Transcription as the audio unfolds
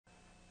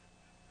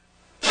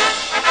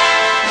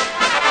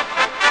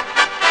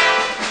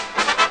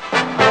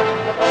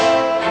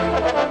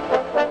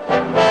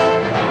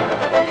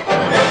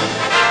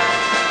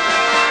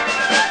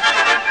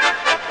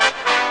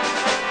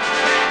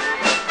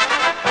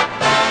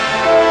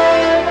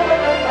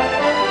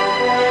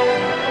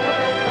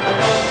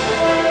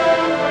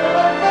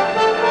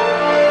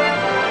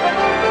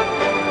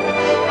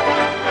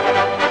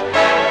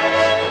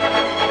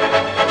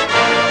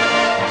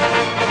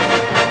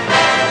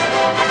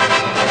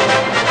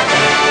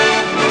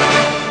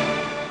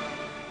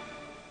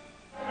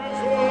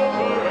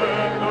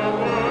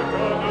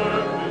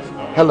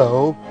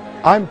Hello,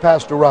 I'm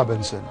Pastor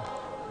Robinson.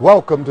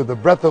 Welcome to the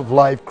Breath of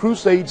Life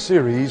Crusade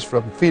series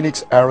from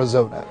Phoenix,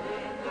 Arizona.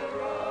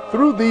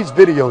 Through these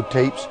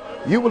videotapes,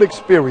 you will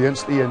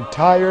experience the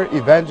entire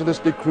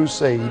evangelistic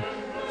crusade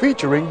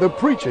featuring the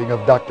preaching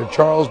of Dr.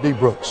 Charles D.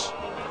 Brooks.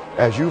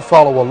 As you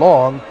follow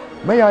along,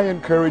 may I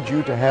encourage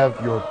you to have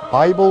your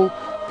Bible,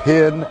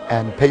 pen,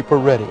 and paper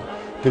ready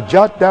to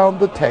jot down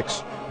the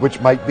text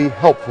which might be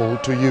helpful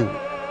to you.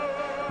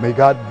 May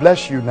God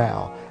bless you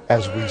now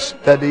as we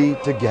study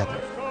together.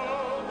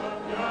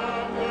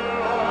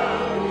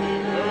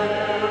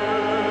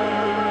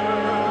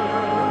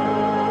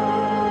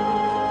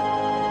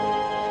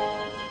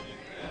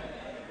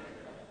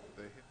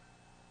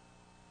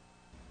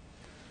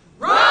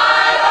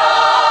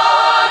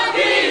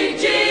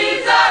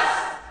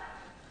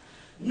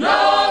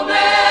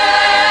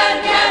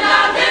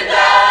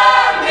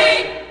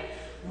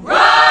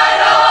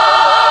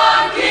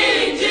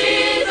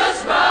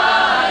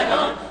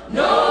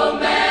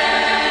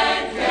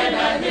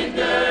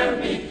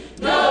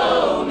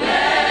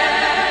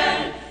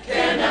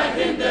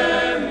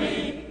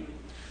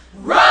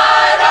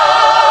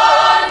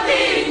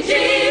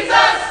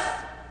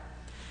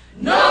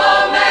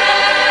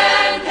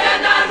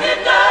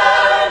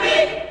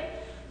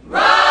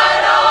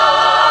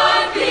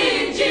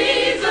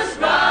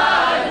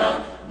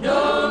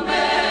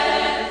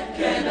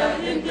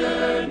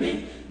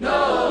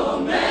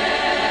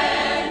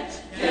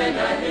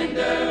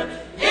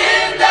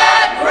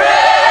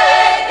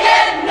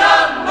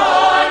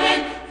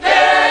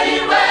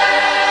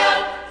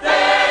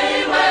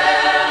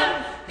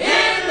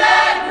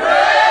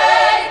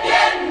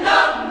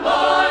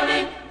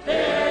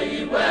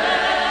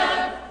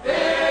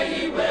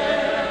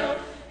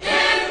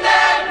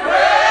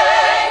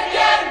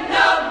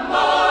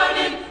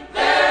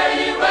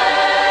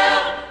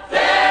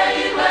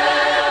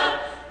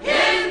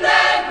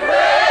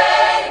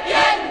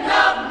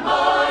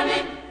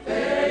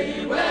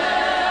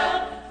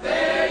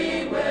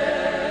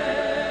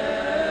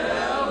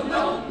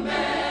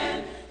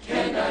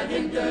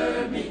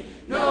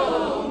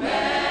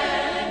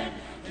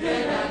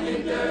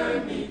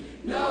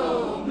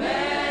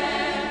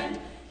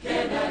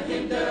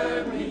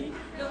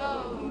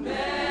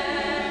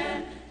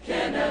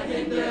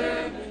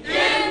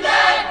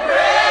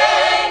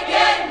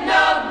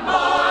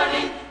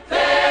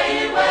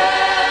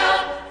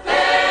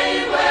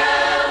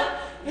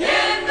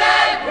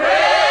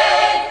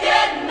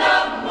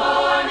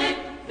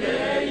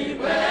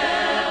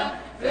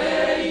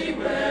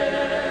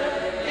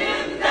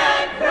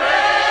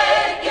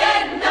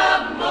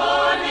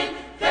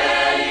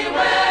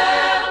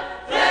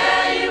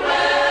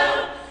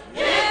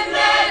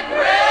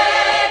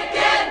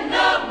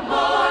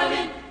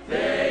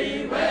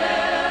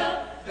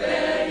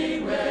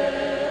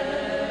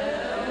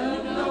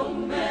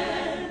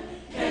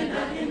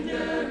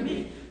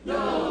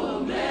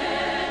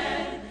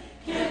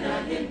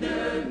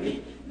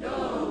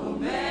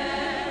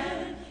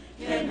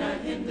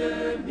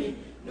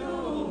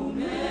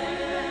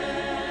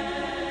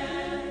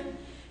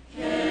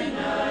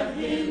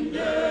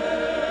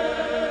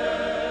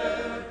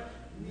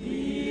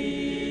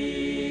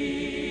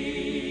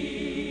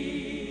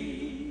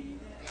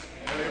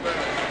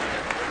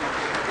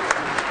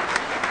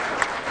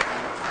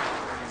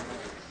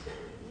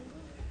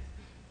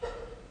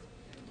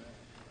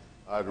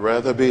 I'd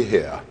rather be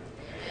here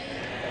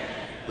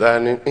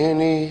than in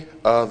any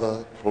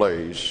other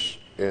place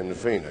in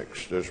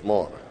Phoenix this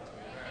morning.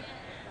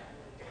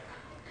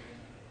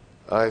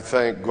 I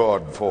thank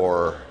God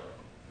for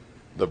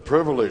the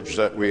privilege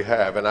that we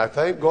have, and I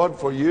thank God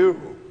for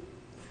you.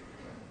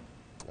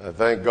 I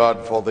thank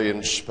God for the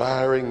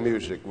inspiring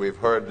music we've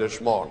heard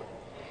this morning.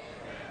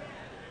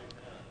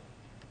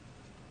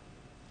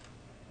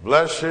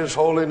 Bless His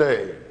holy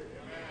name.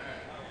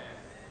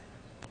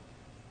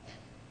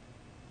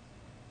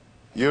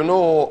 You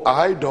know,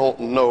 I don't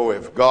know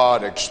if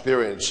God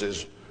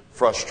experiences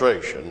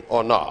frustration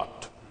or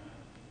not.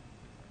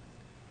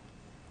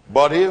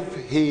 But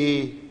if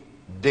He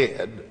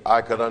did,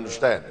 I could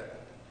understand it.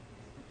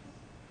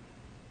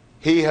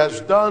 He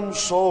has done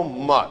so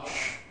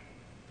much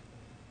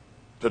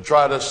to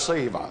try to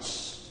save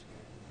us,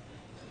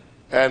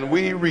 and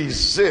we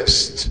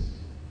resist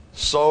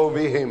so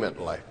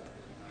vehemently.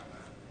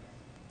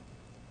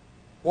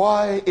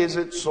 Why is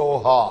it so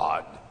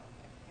hard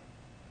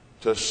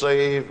to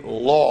save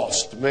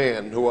lost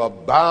men who are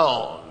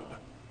bound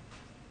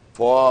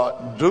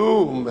for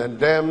doom and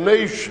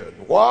damnation?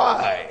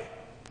 Why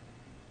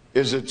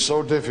is it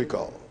so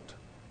difficult?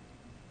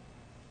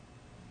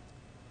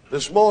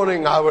 This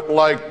morning I would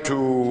like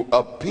to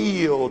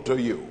appeal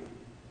to you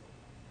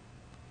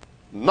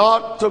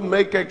not to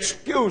make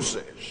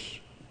excuses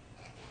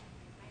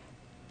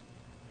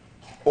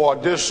for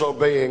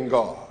disobeying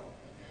God.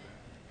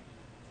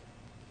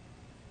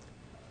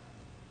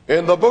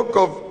 In the book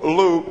of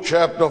Luke,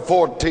 chapter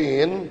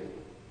 14,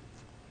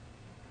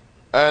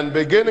 and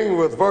beginning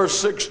with verse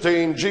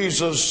 16,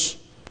 Jesus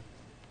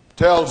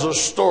tells a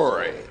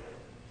story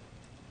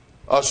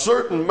a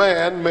certain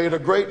man made a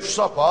great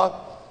supper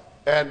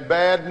and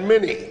bade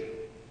many,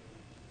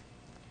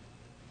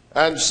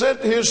 and sent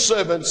his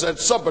servants at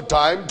supper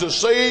time to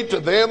say to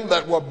them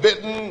that were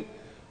bidden,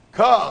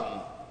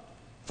 Come,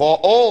 for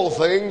all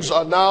things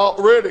are now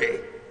ready.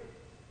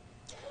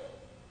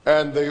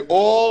 And they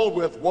all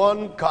with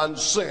one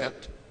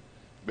consent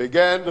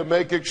began to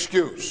make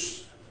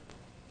excuse.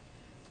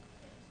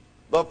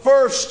 The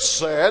first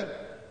said,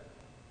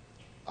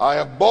 I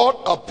have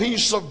bought a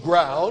piece of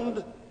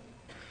ground,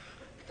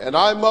 and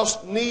I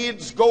must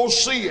needs go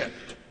see it.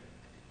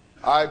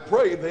 I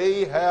pray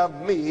thee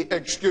have me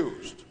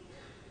excused.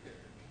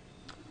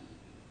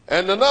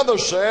 And another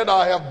said,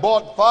 I have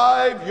bought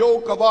 5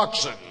 yoke of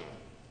oxen,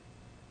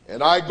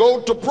 and I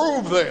go to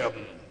prove them.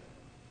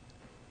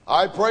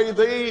 I pray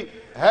thee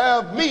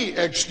have me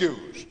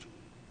excused.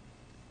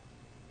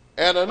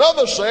 And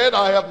another said,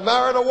 I have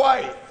married a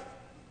wife,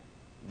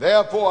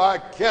 therefore I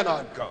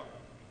cannot come.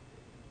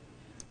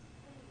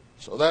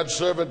 So that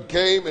servant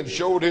came and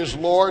showed his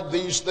lord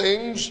these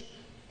things.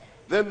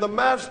 Then the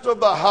master of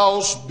the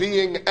house,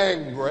 being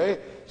angry,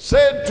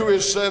 said to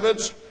his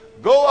servants,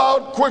 Go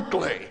out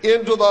quickly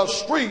into the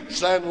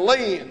streets and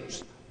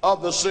lanes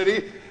of the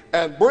city,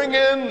 and bring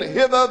in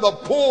hither the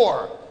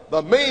poor,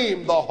 the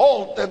maimed, the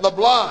halt, and the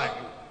blind.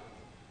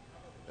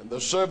 And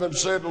the servant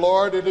said,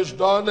 Lord, it is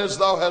done as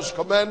thou hast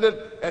commanded,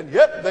 and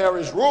yet there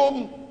is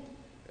room.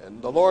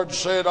 And the Lord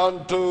said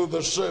unto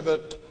the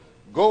servant,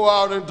 Go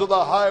out into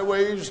the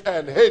highways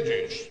and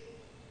hedges,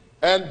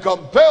 and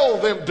compel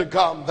them to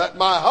come, that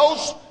my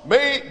house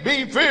may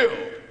be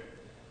filled.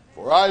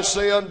 For I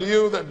say unto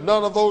you that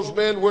none of those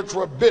men which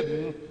were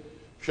bidden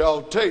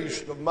shall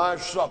taste of my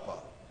supper.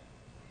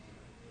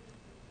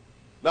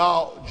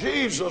 Now,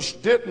 Jesus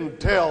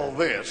didn't tell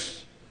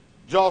this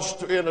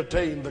just to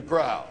entertain the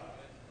crowd.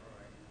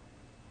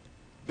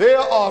 There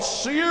are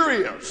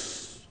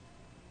serious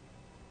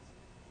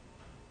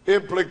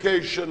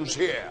implications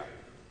here.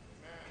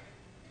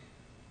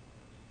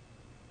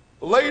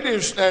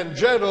 Ladies and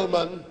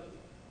gentlemen,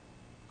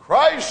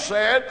 Christ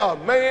said a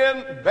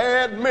man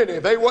bade many.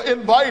 They were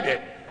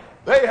invited.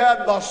 They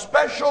had the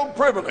special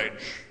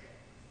privilege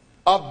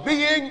of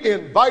being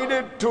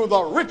invited to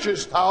the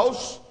richest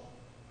house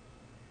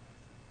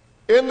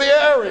in the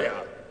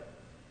area.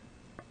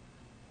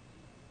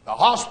 The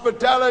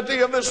hospitality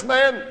of this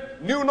man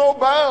knew no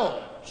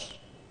bounds.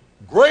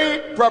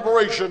 Great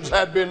preparations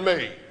had been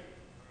made.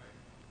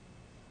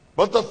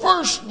 But the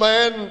first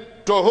man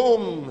to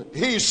whom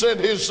he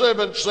sent his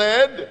servant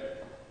said,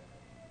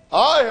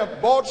 I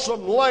have bought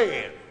some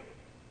land.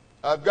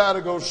 I've got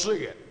to go see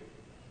it.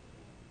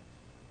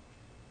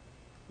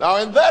 Now,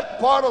 in that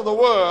part of the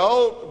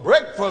world,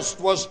 breakfast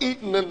was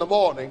eaten in the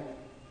morning.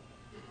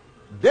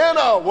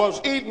 Dinner was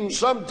eaten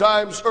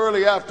sometimes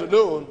early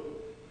afternoon.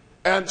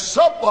 And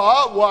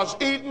supper was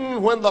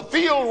eaten when the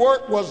field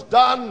work was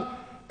done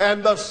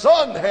and the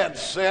sun had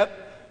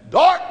set,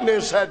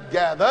 darkness had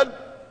gathered.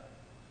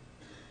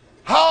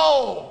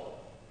 How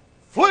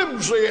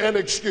flimsy an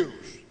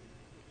excuse.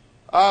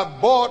 I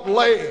bought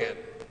land.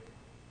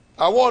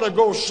 I want to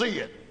go see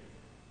it.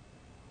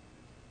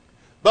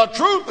 The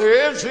truth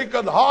is, he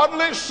could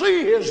hardly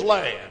see his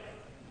land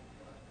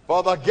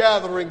for the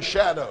gathering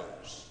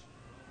shadows.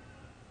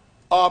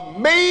 A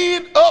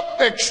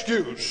made-up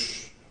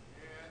excuse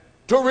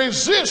to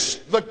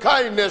resist the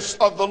kindness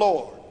of the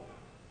Lord.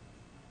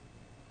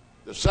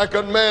 The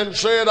second man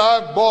said,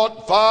 I've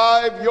bought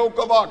 5 yoke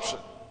of oxen.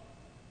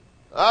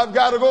 I've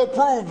got to go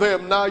prove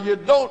them. Now, you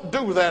don't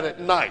do that at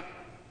night.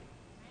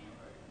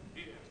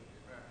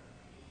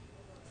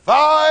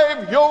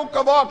 5 yoke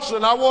of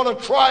oxen, I want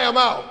to try them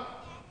out.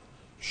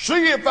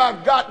 See if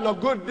I've gotten a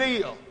good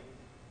deal.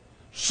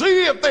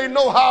 See if they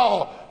know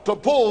how to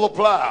pull the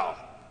plow.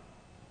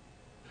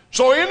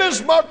 So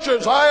inasmuch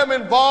as I am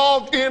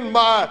involved in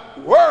my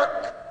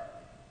work,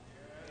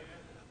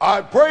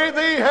 I pray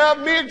thee have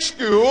me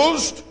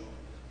excused.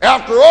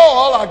 After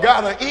all, I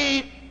got to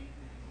eat.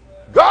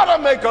 Got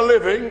to make a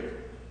living.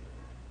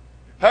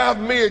 Have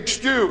me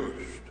excused.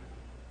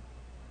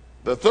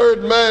 The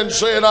third man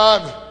said,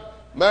 I've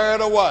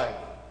married a wife.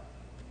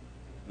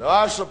 Now,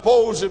 I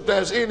suppose if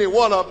there's any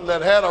one of them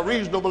that had a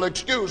reasonable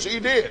excuse, he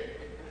did.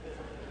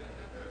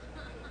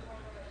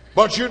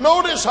 But you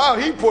notice how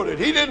he put it.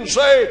 He didn't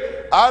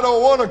say, I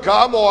don't want to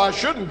come or I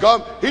shouldn't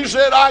come. He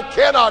said, I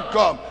cannot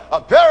come.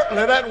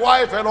 Apparently, that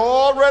wife had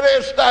already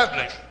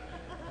established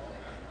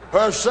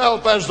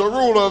herself as the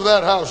ruler of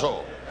that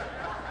household.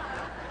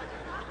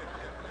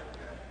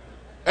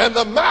 And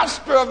the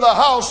master of the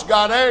house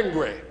got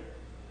angry.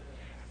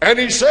 And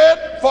he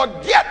said,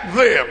 forget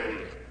them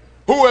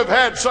who have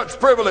had such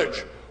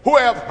privilege, who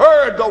have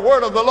heard the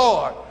word of the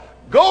Lord.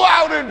 Go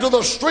out into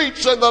the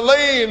streets and the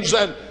lanes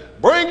and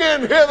bring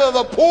in hither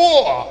the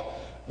poor,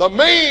 the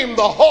maimed,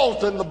 the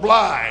halt, and the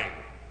blind.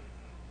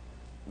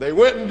 They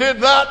went and did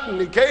that, and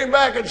he came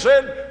back and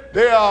said,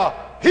 they are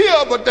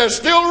here, but there's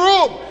still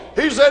room.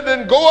 He said,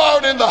 then go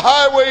out in the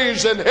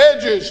highways and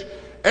hedges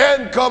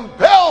and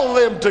compel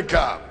them to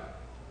come.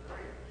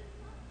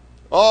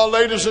 Oh,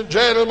 ladies and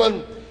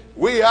gentlemen,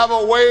 we have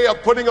a way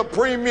of putting a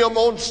premium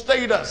on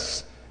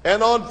status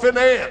and on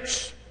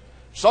finance.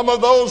 Some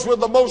of those with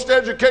the most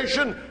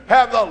education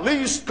have the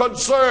least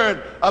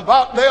concern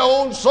about their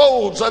own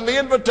souls and the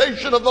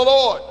invitation of the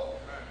Lord.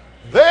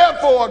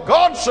 Therefore,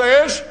 God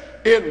says,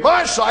 in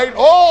my sight,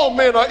 all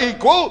men are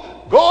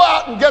equal. Go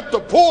out and get the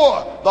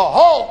poor, the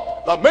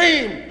halt, the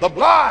maimed, the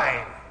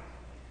blind.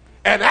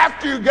 And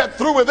after you get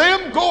through with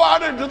them, go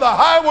out into the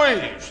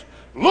highways.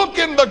 Look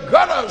in the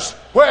gutters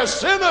where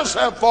sinners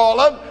have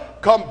fallen.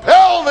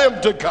 Compel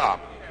them to come.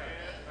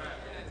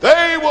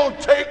 They will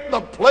take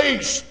the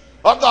place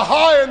of the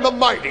high and the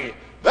mighty.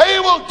 They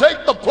will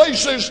take the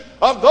places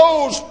of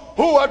those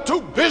who are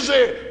too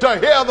busy to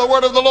hear the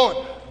word of the Lord.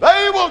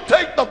 They will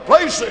take the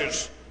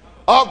places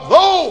of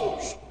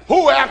those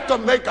who have to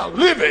make a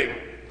living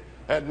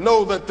and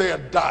know that they are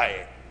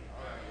dying.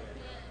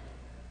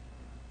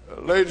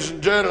 Ladies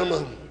and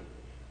gentlemen,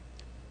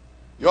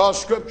 your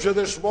scripture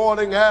this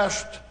morning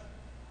asked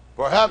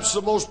perhaps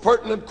the most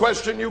pertinent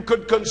question you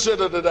could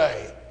consider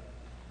today.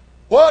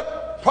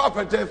 What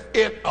profiteth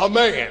it a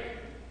man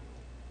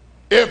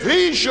if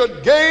he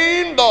should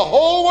gain the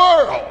whole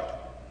world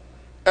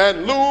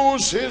and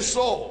lose his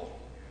soul?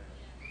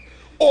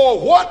 Or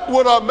what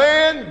would a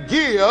man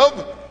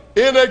give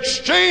in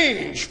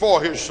exchange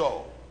for his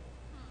soul?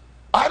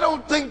 I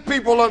don't think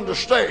people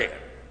understand.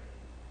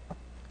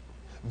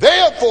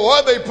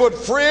 Therefore, they put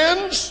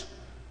friends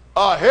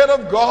ahead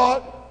of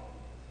God,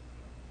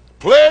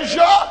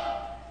 pleasure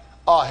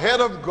ahead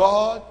of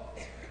God.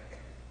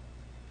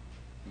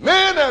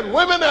 Men and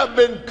women have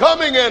been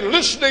coming and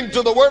listening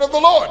to the word of the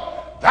Lord.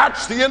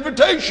 That's the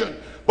invitation.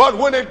 But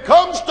when it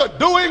comes to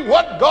doing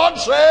what God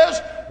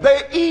says,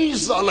 they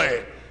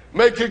easily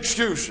make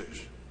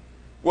excuses.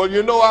 Well,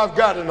 you know, I've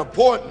got an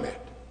appointment.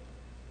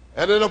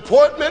 And an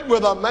appointment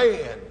with a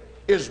man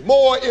is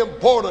more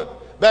important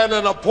than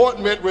an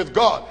appointment with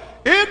God.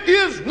 It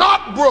is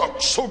not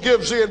Brooks who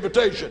gives the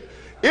invitation.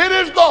 It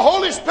is the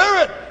Holy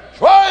Spirit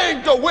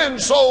trying to win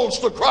souls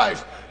to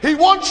Christ. He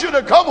wants you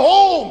to come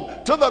home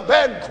to the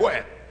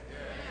banquet.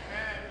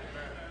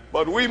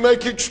 But we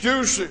make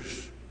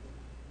excuses.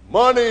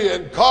 Money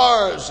and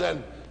cars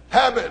and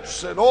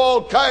habits and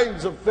all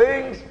kinds of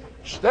things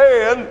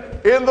stand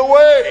in the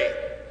way.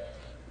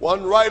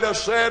 One writer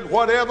said,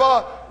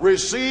 whatever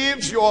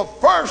receives your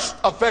first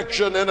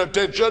affection and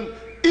attention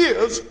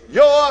is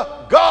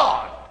your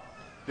God.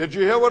 Did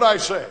you hear what I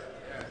said?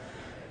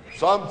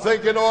 Some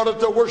think in order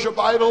to worship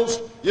idols,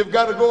 you've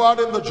got to go out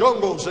in the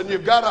jungles and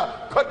you've got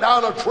to cut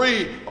down a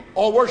tree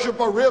or worship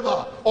a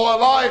river or a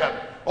lion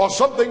or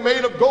something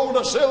made of gold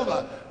or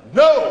silver.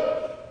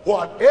 No.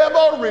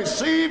 Whatever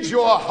receives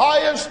your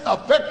highest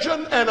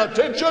affection and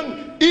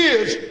attention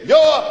is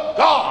your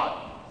God.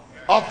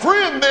 A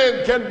friend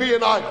then can be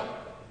an idol.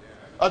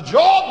 A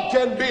job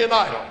can be an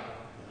idol.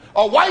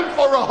 A wife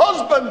or a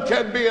husband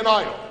can be an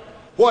idol.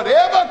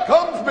 Whatever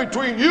comes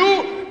between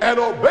you and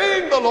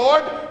obeying the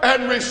Lord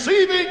and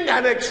receiving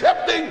and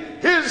accepting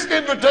His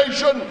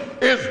invitation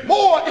is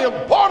more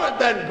important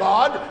than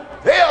God.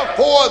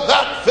 Therefore,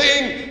 that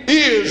thing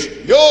is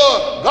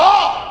your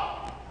God.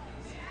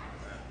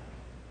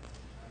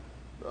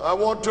 I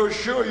want to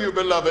assure you,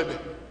 beloved,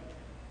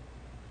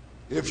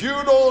 if you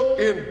don't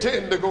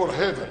intend to go to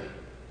heaven,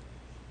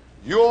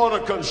 you ought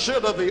to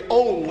consider the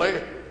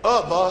only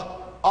other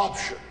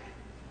option.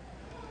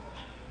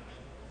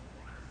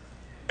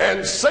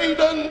 And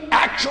Satan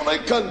actually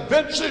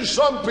convinces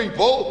some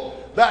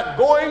people that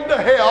going to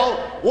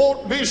hell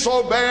won't be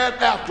so bad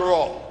after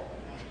all.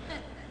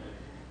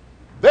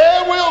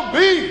 There will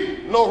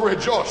be no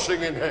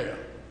rejoicing in hell.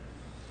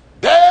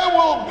 There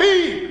will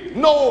be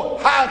no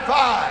high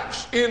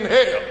fives in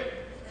hell.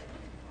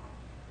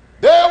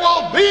 There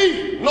will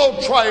be no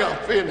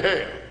triumph in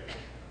hell.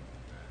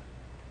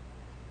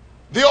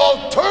 The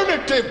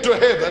alternative to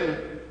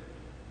heaven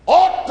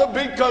ought to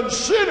be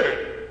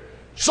considered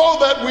so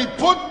that we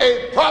put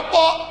a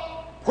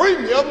proper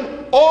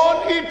premium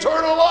on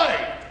eternal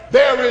life.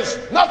 There is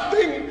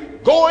nothing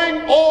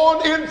going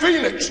on in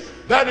Phoenix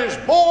that is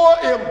more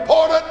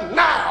important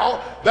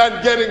now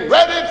than getting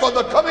ready for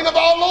the coming of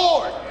our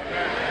Lord.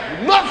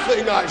 Amen.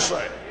 Nothing, I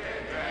say.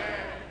 Amen.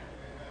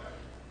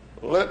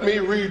 Let me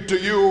read to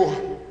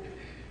you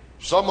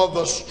some of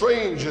the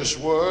strangest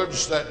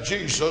words that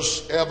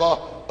Jesus ever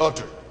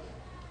uttered.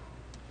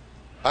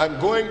 I'm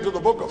going to the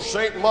book of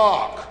St.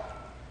 Mark,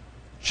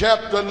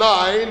 chapter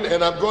 9,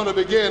 and I'm going to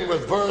begin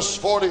with verse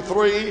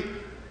 43.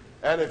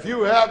 And if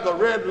you have the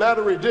red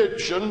letter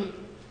edition,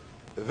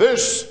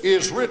 this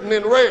is written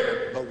in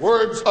red, the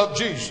words of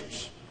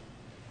Jesus.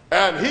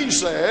 And he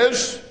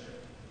says,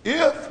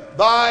 if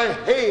thy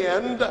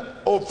hand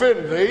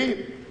offend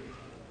thee,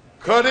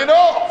 cut it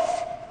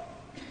off.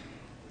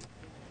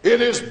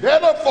 It is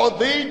better for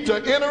thee to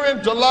enter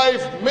into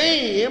life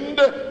maimed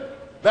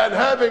than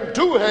having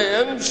two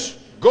hands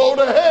go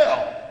to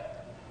hell,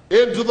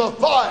 into the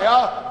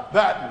fire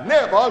that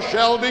never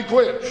shall be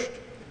quenched,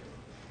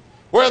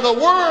 where the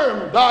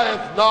worm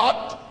dieth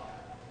not,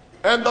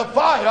 and the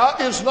fire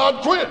is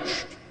not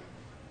quenched.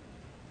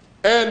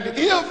 And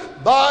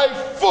if thy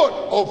foot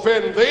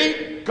offend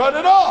thee, cut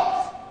it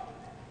off.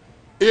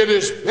 It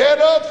is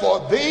better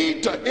for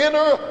thee to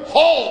enter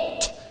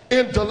halt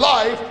into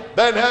life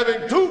than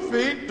having 2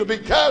 feet to be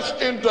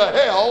cast into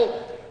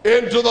hell,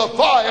 into the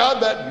fire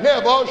that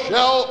never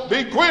shall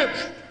be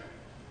quenched.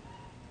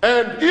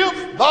 And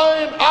if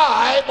thine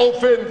eye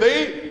offend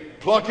thee,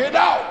 pluck it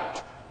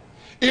out.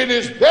 It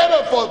is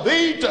better for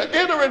thee to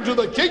enter into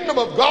the kingdom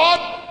of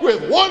God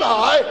with 1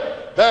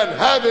 eye than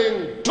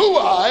having 2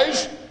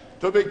 eyes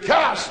to be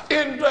cast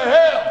into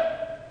hell.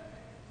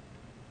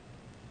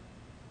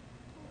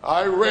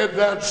 I read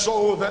that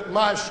so that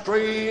my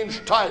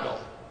strange title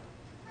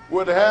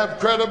would have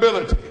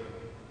credibility.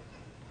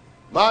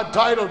 My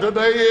title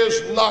today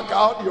is Knock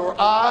Out Your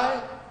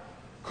Eye,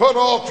 Cut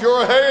Off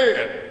Your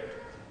Head.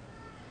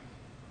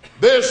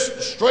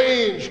 This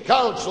strange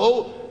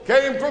counsel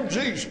came from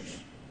Jesus.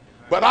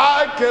 But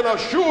I can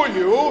assure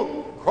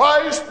you,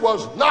 Christ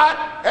was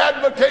not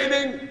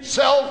advocating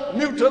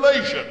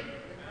self-mutilation.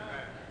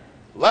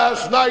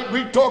 Last night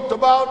we talked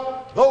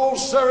about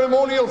those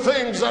ceremonial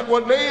things that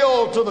were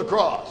nailed to the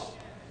cross.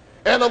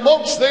 And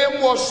amongst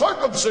them was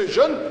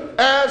circumcision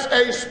as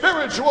a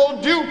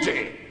spiritual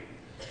duty.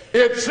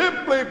 It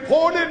simply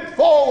pointed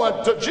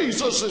forward to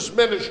Jesus'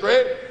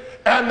 ministry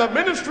and the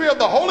ministry of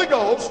the Holy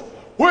Ghost,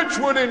 which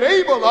would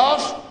enable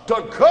us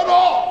to cut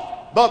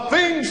off the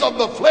things of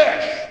the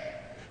flesh,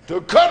 to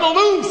cut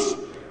loose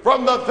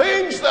from the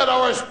things that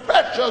are as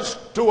precious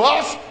to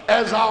us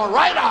as our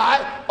right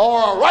eye or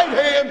our right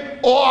hand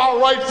or our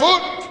right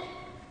foot.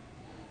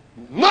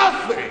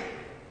 Nothing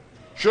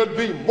should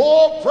be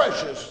more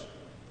precious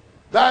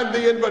than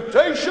the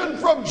invitation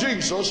from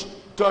Jesus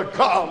to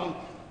come,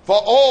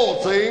 for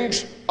all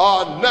things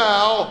are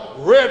now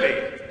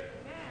ready.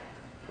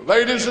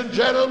 Ladies and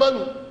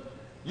gentlemen,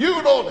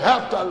 you don't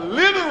have to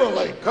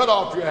literally cut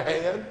off your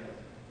hand.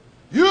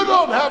 You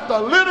don't have to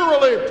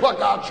literally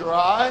pluck out your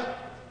eye.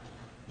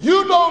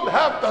 You don't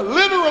have to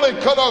literally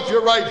cut off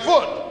your right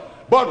foot.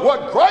 But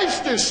what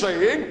Christ is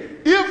saying,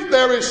 if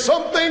there is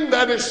something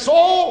that is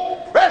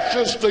so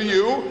precious to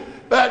you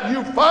that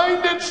you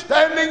find it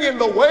standing in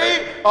the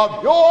way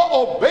of your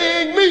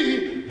obeying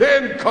me,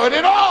 then cut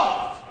it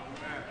off.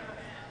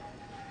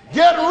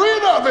 Get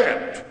rid of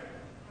it.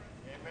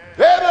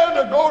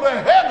 Better to go to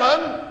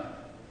heaven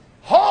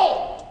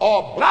halt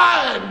or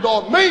blind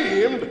or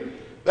maimed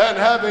than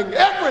having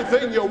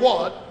everything you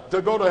want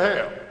to go to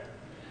hell.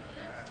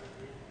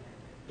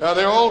 Now,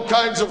 there are all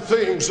kinds of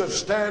things that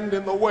stand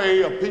in the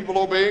way of people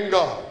obeying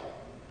God.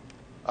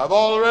 I've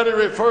already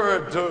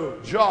referred to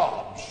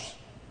jobs.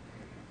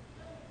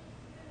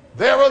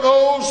 There are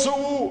those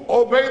who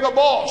obey the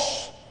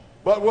boss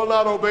but will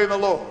not obey the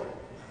Lord.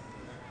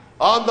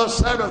 On the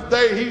 7th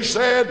day he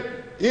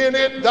said, in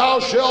it thou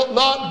shalt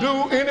not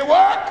do any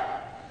work,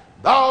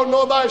 thou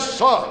nor thy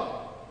son,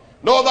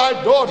 nor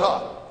thy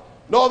daughter,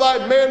 nor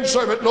thy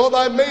manservant, nor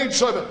thy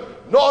maidservant,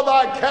 nor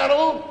thy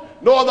cattle,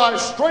 nor thy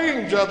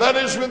stranger that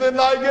is within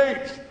thy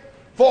gates.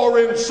 For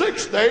in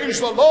 6 days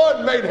the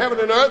Lord made heaven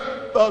and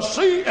earth, the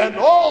sea, and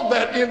all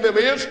that in them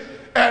is,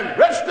 and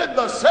rested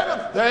the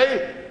 7th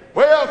day.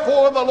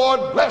 Wherefore the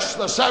Lord blessed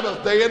the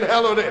Sabbath day and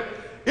hallowed it.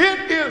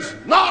 It is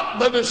not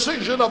the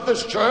decision of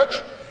this church.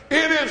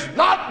 It is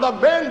not the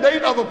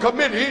mandate of a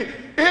committee.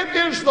 It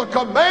is the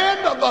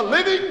command of the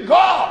living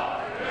God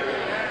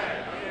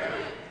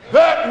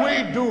that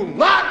we do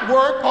not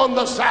work on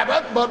the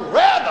Sabbath, but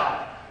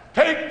rather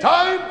take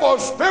time for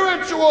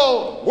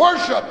spiritual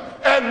worship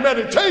and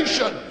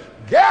meditation,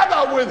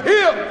 gather with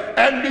him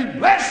and be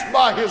blessed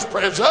by his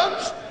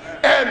presence,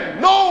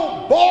 and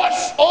no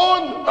boss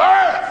on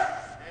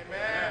earth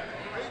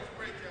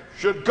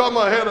should come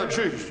ahead of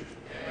Jesus.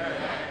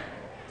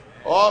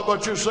 Oh,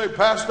 but you say,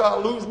 Pastor,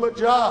 I'll lose my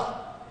job.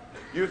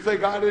 You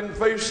think I didn't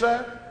face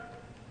that?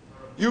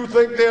 You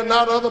think there are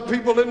not other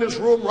people in this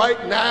room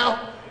right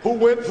now who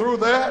went through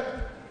that?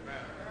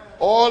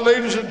 Oh,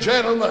 ladies and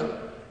gentlemen,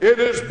 it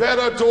is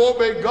better to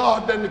obey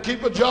God than to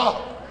keep a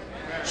job.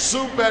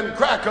 Soup and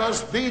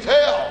crackers beat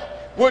hell.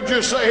 Would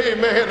you say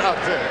amen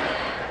out there?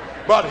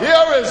 But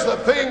here is the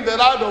thing that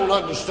I don't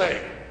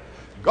understand.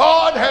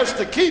 God has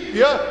to keep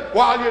you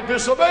while you're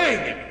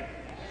disobeying him.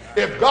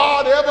 If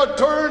God ever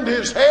turned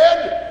his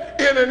head,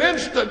 in an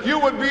instant you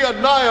would be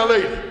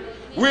annihilated.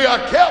 We are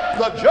kept,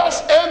 the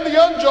just and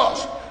the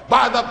unjust,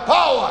 by the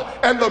power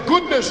and the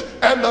goodness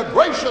and the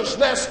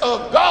graciousness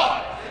of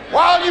God.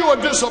 While you are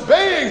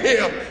disobeying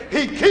him,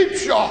 he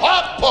keeps your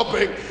heart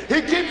pumping.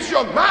 He keeps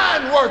your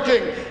mind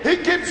working. He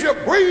keeps you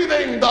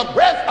breathing the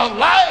breath of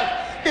life.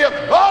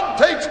 If God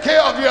takes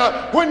care of you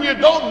when you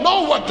don't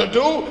know what to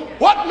do,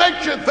 what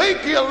makes you think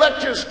he'll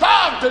let you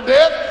starve to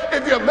death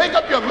if you make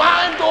up your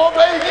mind to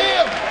obey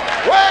him?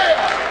 Where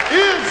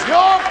is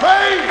your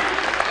faith?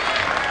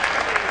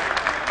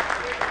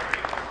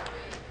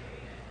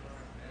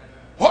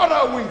 What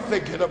are we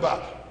thinking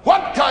about?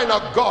 What kind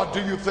of God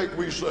do you think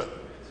we serve?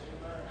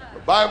 The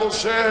Bible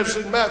says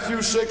in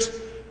Matthew 6,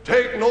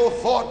 take no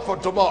thought for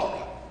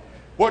tomorrow,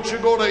 what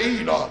you're going to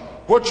eat or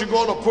what you're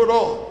going to put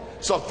on.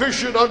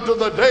 Sufficient unto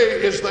the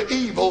day is the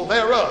evil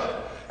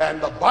thereof. And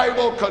the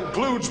Bible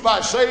concludes by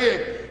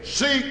saying,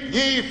 seek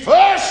ye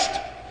first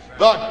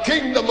the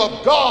kingdom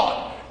of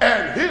God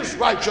and his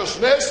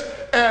righteousness,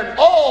 and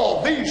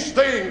all these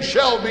things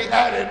shall be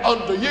added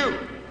unto you.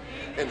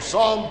 In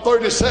Psalm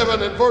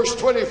 37 and verse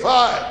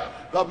 25,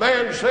 the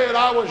man said,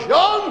 I was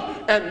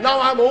young and now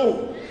I'm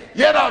old,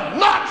 yet I've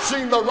not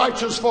seen the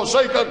righteous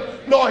forsaken,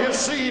 nor his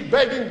seed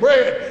begging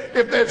bread.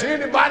 If there's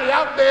anybody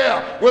out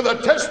there with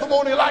a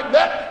testimony like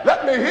that,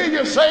 let me hear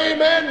you say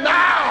amen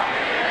now.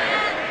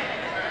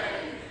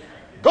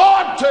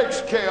 God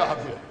takes care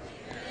of you.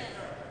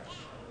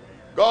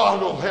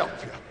 God will help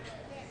you.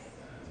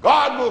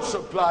 God will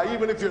supply.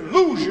 Even if you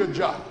lose your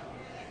job,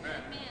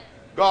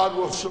 God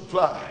will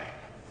supply.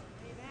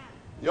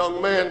 A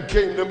young man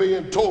came to me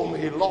and told me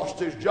he lost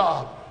his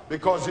job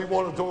because he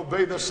wanted to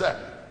obey the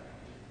Sabbath.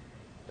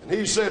 And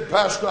he said,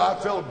 Pastor, I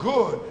felt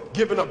good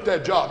giving up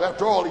that job.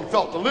 After all, he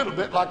felt a little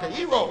bit like a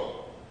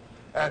hero.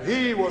 And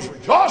he was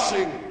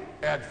rejoicing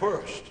at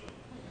first.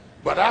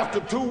 But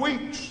after 2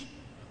 weeks,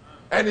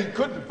 and he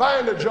couldn't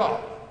find a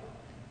job,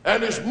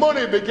 and his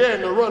money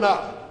began to run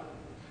out,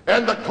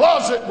 and the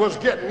closet was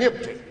getting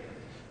empty,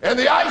 and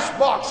the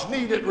icebox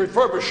needed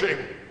refurbishing,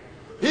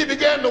 he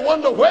began to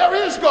wonder, where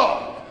is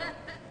God?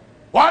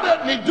 Why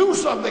doesn't he do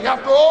something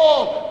after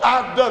all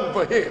I've done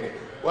for him?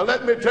 Well,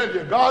 let me tell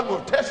you, God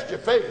will test your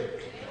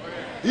faith.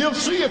 He'll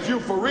see if you're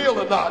for real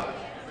or not.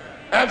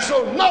 And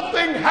so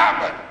nothing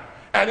happened,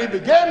 and he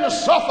began to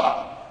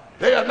suffer.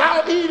 They are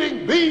now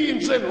eating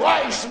beans and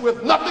rice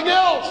with nothing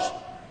else.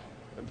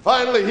 And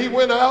finally he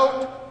went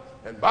out,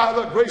 and by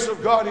the grace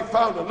of God he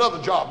found another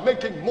job,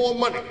 making more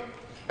money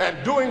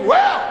and doing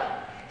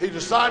well. He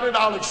decided,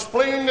 I'll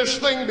explain this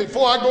thing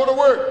before I go to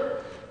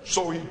work.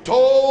 So he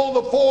told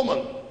the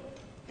foreman,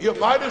 you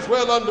might as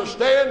well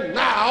understand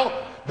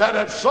now that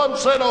at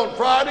sunset on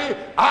Friday,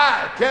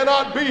 I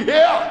cannot be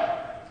here.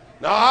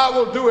 Now, I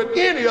will do it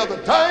any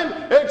other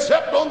time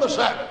except on the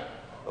Sabbath.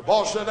 The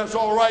boss said, that's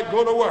all right,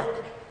 go to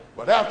work.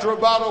 But after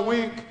about a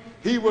week,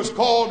 he was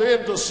called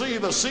in to see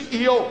the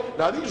CEO.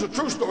 Now, these are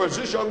true stories.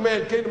 This young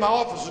man came to my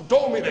office and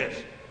told me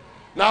this.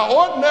 Now,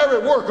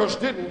 ordinary workers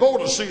didn't go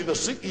to see the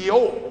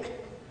CEO.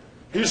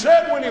 He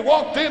said when he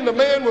walked in, the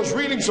man was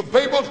reading some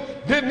papers,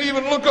 didn't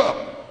even look up.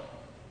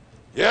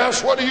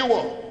 Yes, what do you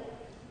want?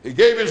 He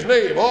gave his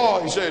name.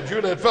 Oh, he said,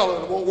 you're that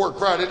fellow that won't work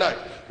Friday night.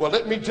 Well,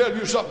 let me tell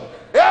you something.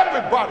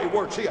 Everybody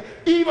works here.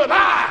 Even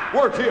I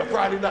work here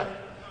Friday night.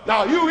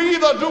 Now, you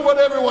either do what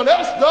everyone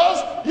else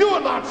does, you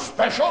are not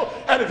special,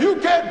 and if you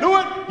can't do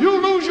it,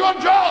 you lose your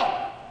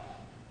job.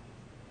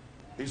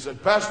 He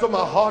said, Pastor,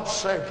 my heart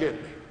sank in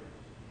me.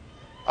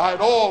 I'd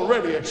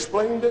already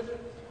explained it.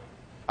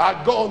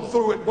 I'd gone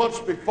through it once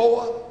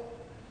before,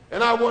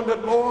 and I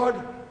wondered, Lord,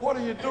 what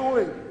are you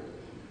doing?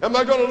 Am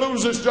I going to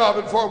lose this job?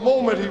 And for a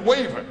moment he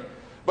wavered.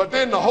 But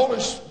then the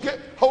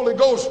Holy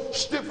Ghost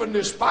stiffened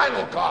his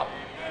spinal column.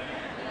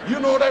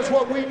 You know that's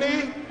what we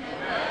need?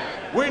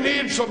 We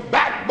need some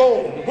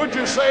backbone. Would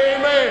you say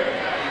amen?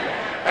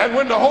 And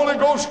when the Holy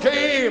Ghost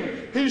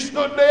came, he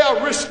stood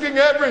there risking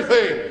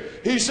everything.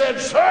 He said,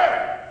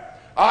 sir,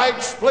 I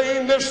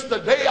explained this the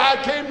day I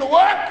came to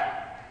work.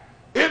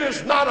 It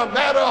is not a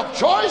matter of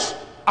choice.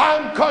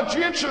 I'm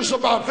conscientious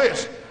about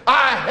this.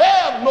 I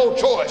have no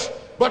choice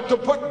but to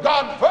put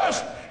God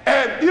first.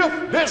 And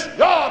if this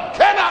job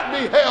cannot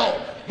be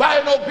held by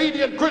an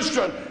obedient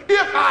Christian,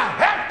 if I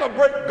have to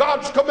break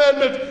God's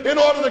commandment in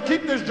order to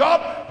keep this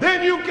job,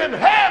 then you can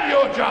have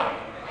your job.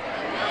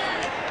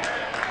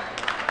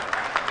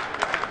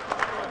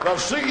 The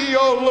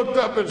CEO looked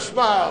up and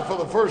smiled for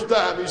the first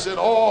time. He said,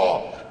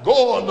 oh,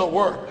 go on to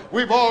work.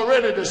 We've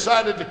already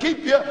decided to keep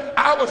you.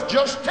 I was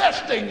just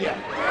testing you.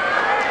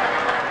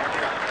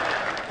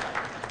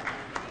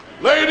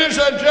 Ladies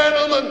and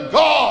gentlemen,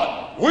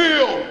 God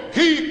will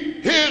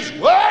keep his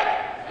word.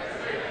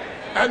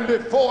 And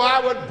before I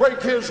would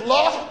break his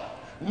law,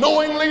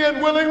 knowingly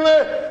and willingly,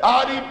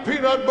 I'd eat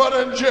peanut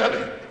butter and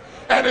jelly.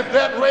 And if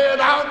that ran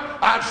out,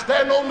 I'd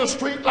stand on the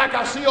street like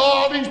I see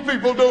all these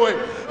people doing.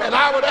 And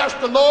I would ask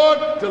the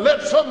Lord to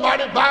let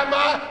somebody buy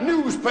my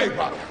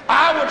newspaper.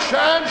 I would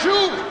shine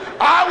shoes.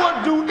 I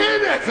would do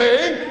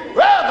anything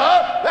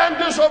rather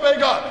than disobey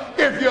God.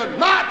 If you're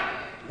not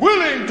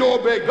willing to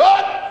obey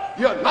God,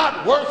 you're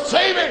not worth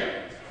saving.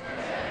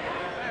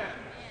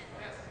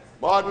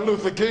 Martin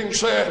Luther King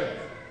said,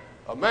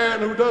 a man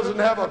who doesn't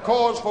have a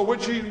cause for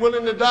which he's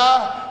willing to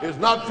die is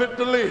not fit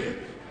to live.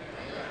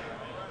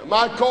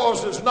 My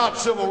cause is not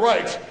civil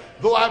rights,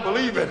 though I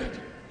believe in it.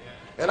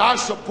 And I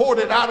support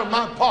it out of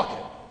my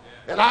pocket.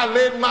 And I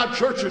led my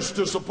churches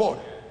to support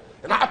it.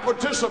 And I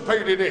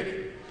participated in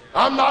it.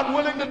 I'm not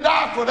willing to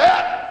die for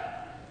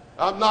that.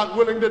 I'm not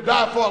willing to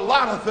die for a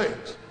lot of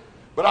things.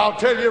 But I'll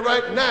tell you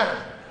right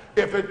now,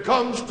 if it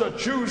comes to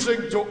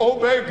choosing to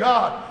obey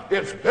God,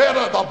 it's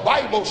better, the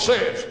Bible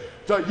says,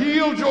 to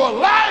yield your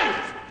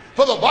life.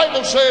 For the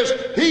Bible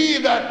says, he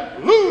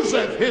that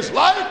loseth his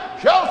life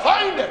shall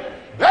find it.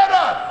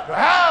 Better to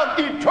have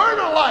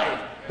eternal life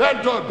than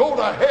to go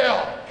to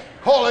hell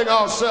calling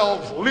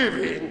ourselves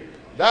living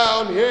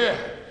down here.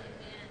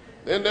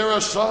 Then there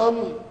are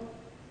some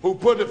who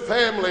put a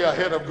family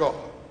ahead of God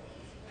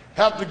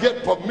have to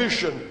get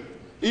permission,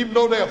 even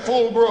though they're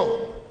full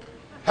grown,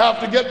 have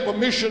to get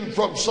permission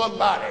from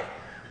somebody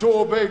to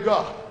obey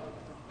God.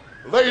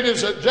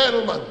 Ladies and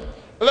gentlemen,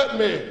 let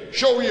me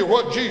show you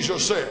what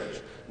Jesus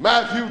says.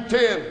 Matthew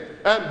 10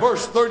 and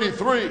verse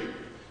 33.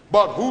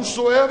 But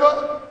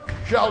whosoever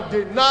shall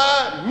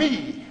deny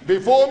me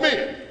before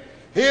men,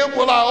 him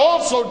will I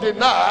also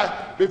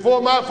deny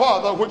before my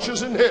Father which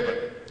is in heaven.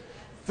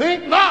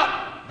 Think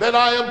not that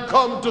I am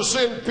come to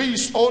send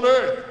peace on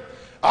earth.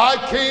 I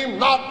came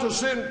not to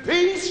send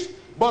peace,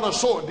 but a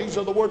sword. These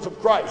are the words of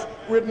Christ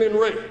written in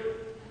red.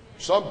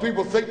 Some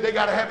people think they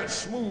got to have it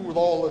smooth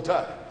all the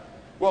time.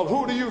 Well,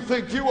 who do you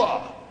think you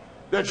are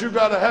that you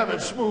got to have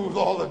it smooth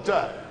all the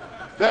time?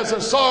 There's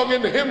a song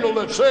in the hymnal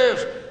that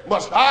says,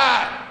 must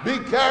I be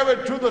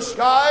carried to the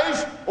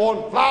skies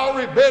on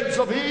flowery beds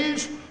of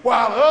ease,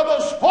 while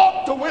others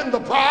fought to win the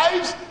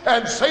prize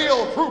and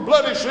sail through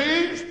bloody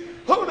seas?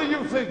 Who do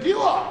you think you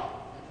are?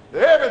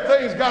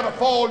 Everything's got to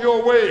fall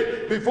your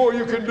way before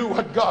you can do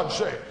what God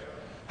says.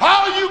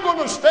 How are you going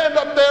to stand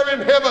up there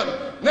in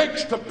heaven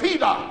next to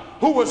Peter,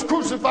 who was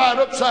crucified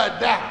upside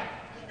down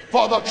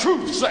for the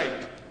truth's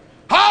sake?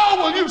 How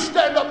will you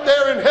stand up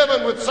there in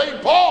heaven with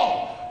St.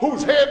 Paul,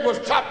 whose head was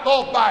chopped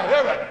off by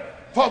Herod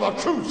for the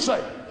truth's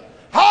sake?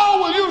 How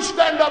will you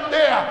stand up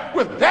there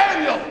with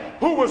Daniel,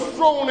 who was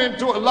thrown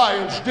into a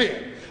lion's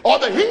den? Or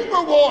the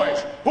Hebrew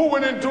boys who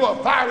went into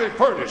a fiery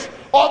furnace?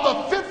 Or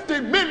the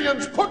 50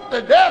 millions put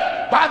to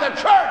death by the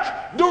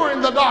church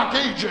during the Dark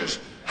Ages?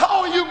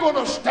 How are you going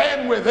to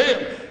stand with him?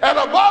 And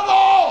above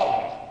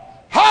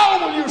all,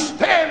 how will you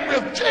stand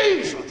with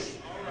Jesus?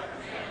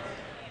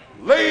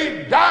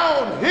 Laid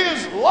down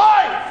his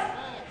life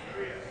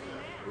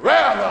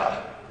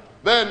rather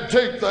than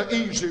take the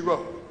easy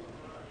road.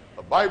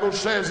 The Bible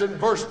says in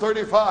verse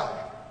 35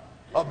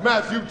 of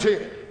Matthew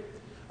 10,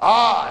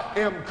 I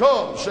am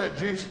come, said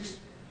Jesus,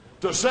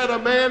 to set a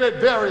man at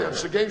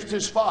variance against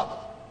his father,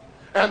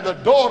 and the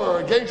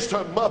daughter against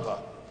her mother,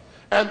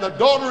 and the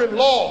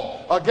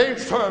daughter-in-law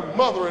against her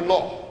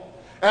mother-in-law.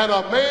 And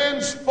a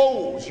man's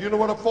foes, you know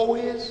what a foe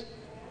is?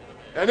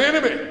 An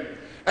enemy.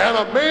 And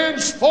a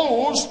man's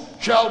foes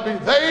shall be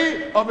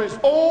they of his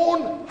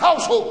own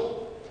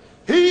household.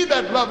 He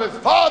that loveth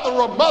father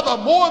or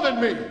mother more than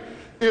me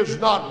is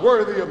not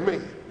worthy of me.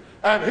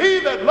 And he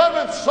that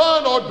loveth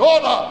son or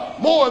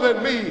daughter more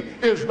than me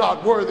is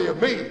not worthy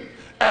of me.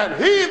 And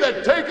he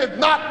that taketh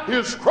not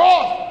his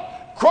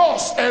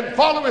cross and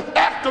followeth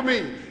after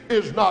me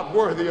is not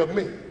worthy of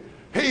me.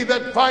 He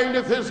that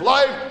findeth his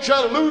life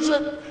shall lose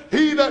it.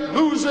 He that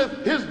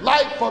loseth his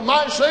life for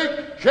my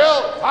sake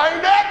shall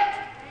find it.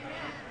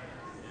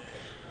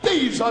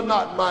 These are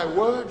not my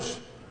words.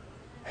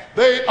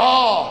 They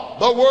are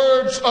the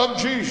words of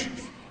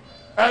Jesus.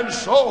 And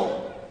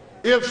so,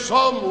 if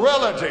some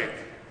relative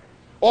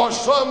or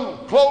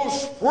some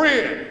close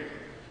friend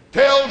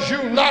tells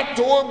you not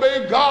to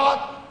obey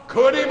God,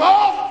 cut him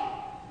off.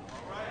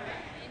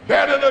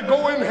 Better to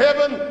go in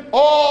heaven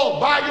all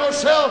by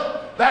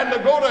yourself than to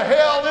go to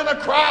hell in a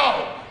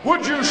crowd.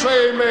 Would you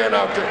say amen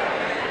out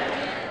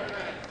there?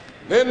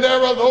 Then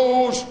there are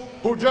those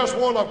who just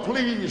want to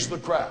please the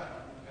crowd.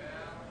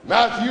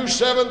 Matthew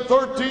 7,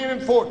 13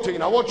 and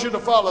 14. I want you to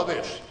follow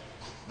this.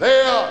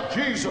 There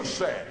Jesus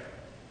said,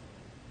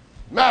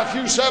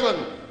 Matthew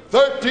 7,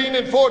 13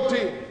 and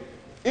 14,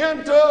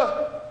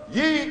 enter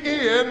ye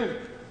in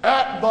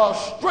at the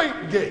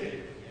strait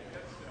gate.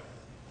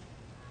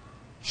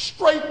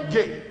 Strait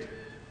gate.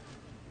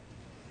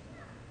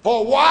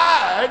 For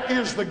wide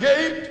is the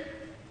gate,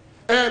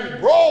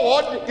 and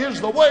broad is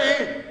the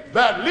way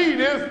that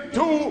leadeth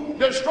to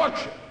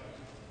destruction.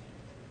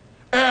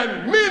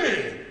 And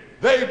many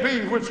they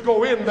be which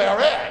go in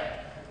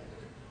thereat.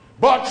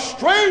 But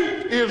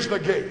strait is the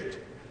gate,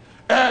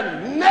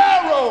 and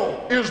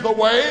narrow is the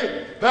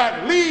way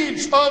that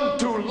leads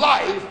unto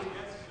life,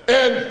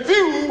 and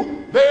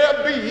few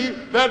there be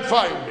that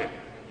find it.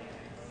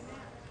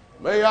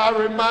 May I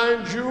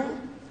remind you,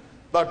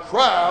 the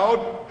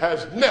crowd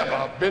has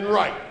never been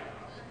right.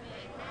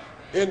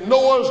 In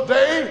Noah's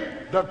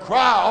day, the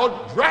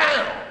crowd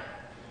drowned,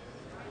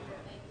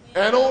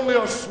 and only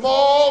a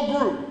small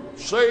group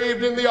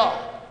saved in the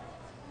ark.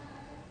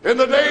 In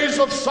the days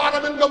of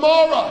Sodom and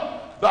Gomorrah,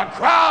 the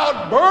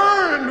crowd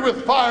burned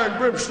with fire and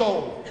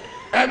brimstone,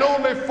 and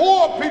only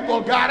 4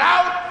 people got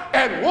out,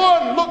 and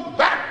one looked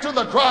back to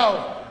the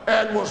crowd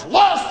and was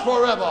lost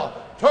forever,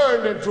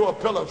 turned into a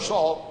pillar of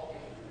salt.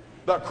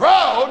 The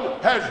crowd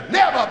has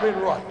never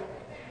been right.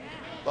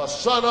 The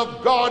Son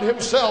of God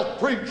himself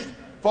preached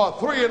for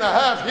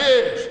 3.5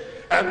 years,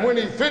 and when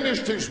he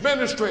finished his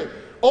ministry,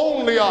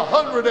 only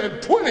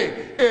 120,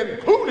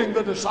 including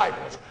the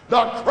disciples,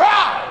 the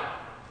crowd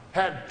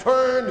had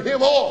turned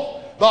him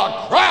off.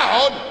 The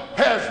crowd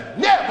has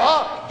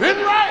never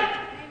been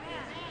right.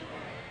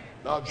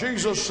 Now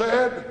Jesus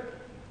said,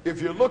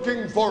 if you're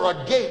looking for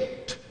a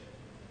gate,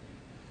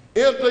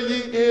 enter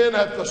ye in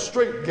at the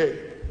strait gate.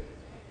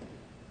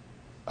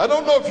 I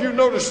don't know if you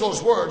notice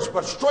those words,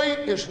 but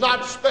straight is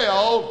not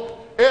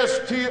spelled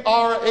S-T-R-A-I-G-H-T,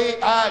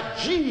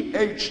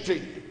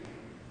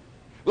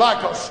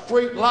 like a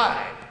straight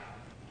line.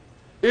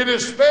 It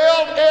is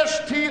spelled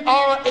S-T-R-A-I-T,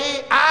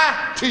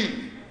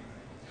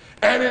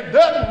 and it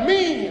doesn't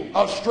mean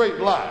a straight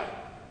line.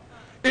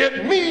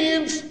 It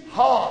means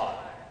hard,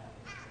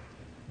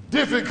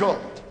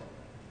 difficult,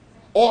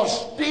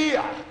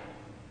 austere,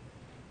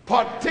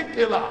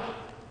 particular.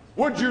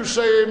 Would you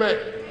say amen?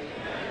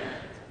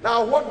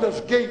 Now, what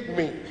does gate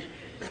mean?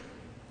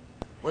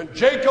 When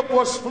Jacob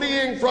was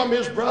fleeing from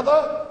his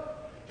brother,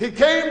 he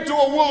came to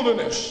a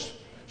wilderness,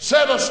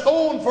 set a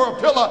stone for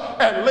a pillar,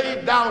 and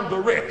laid down to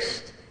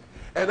rest.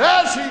 And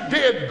as he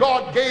did,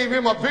 God gave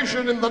him a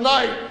vision in the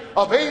night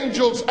of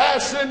angels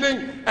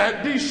ascending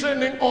and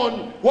descending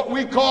on what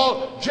we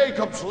call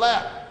Jacob's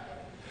lap.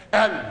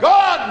 And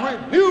God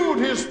renewed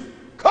his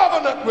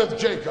covenant with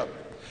Jacob.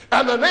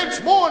 And the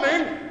next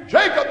morning,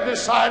 Jacob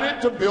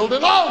decided to build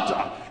an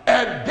altar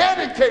and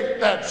dedicate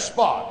that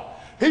spot.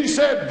 He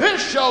said,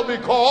 "This shall be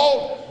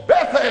called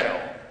Bethel."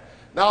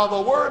 Now,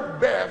 the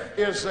word Beth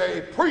is a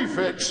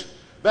prefix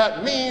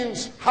that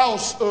means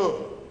house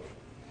of.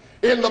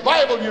 In the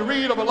Bible, you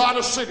read of a lot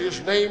of cities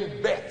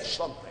named Beth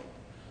something.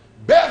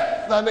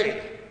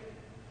 Bethany,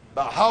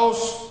 the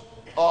house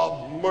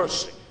of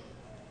mercy,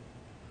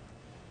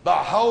 the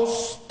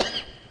house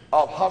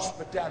of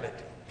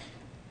hospitality,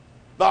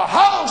 the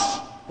house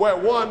where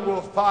one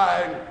will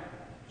find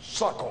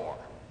succor.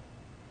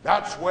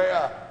 That's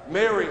where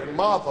Mary and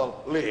Martha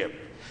lived.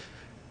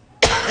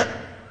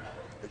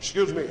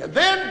 Excuse me. And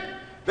then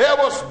there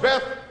was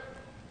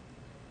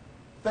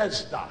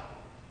Bethesda.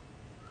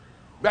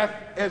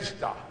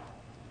 Bethesda,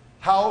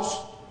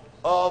 house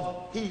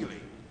of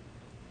healing.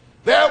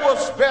 There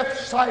was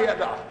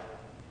Bethsaida,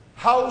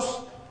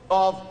 house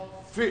of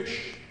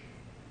fish.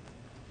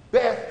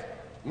 Beth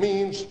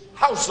means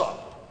house of.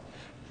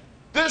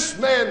 This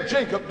man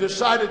Jacob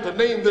decided to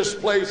name this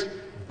place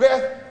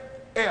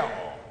Beth-El.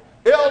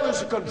 El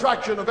is a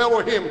contraction of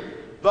Elohim,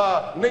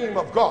 the name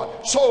of God.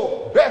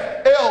 So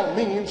Beth-El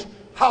means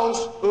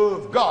house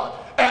of God.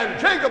 And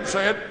Jacob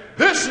said,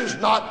 this is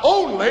not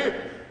only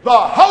the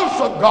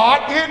house of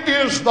God, it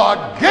is the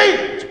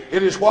gate.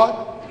 It is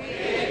what?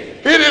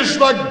 Gate. It is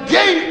the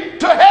gate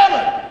to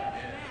heaven.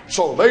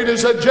 So,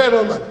 ladies and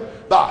gentlemen,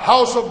 the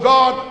house of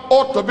God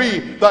ought to be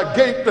the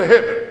gate to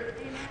heaven.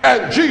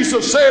 And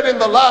Jesus said in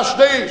the last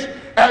days,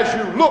 as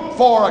you look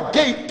for a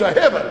gate to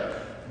heaven,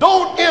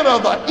 don't enter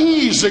the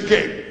easy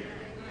gate,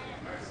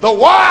 the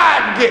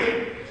wide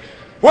gate,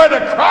 where the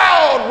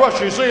crowd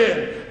rushes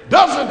in,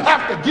 doesn't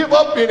have to give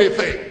up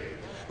anything.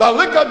 The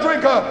liquor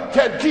drinker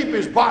can keep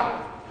his bottle.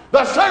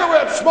 The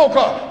cigarette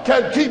smoker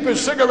can keep his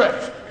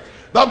cigarettes.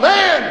 The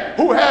man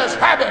who has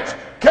habits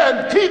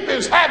can keep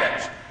his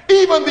habits.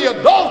 Even the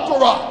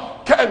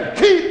adulterer can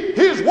keep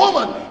his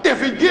woman if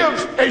he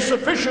gives a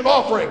sufficient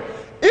offering.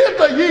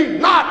 Enter ye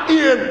not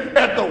in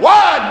at the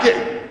wide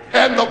gate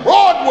and the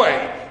broad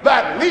way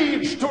that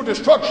leads to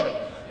destruction.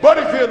 But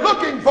if you're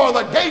looking for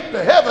the gate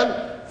to heaven,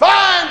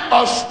 find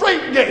a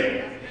straight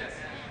gate.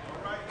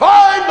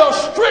 Find a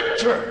strict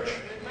church.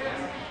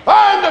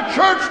 Find a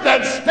church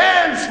that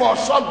stands for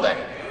something.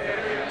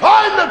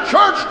 Find a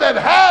church that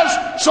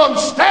has some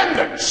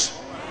standards.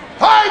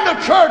 Find a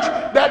church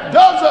that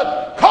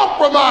doesn't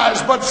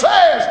compromise but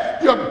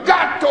says you've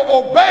got to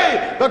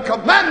obey the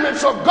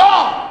commandments of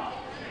God.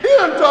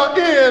 Enter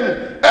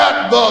in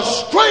at the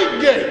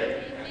straight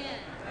gate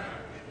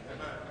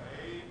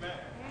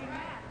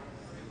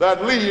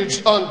that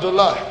leads unto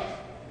life.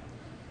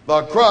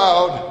 The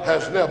crowd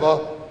has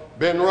never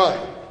been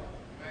right.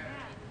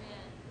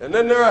 And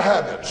then there are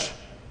habits.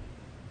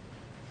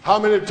 How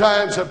many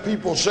times have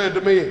people said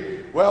to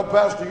me, well,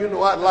 Pastor, you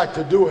know I'd like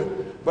to do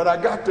it, but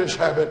I got this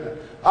habit.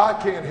 I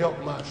can't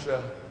help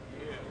myself.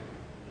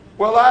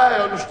 Well, I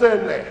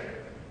understand that.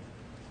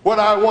 What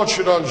I want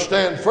you to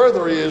understand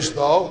further is,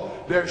 though,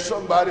 there's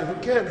somebody who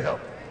can help.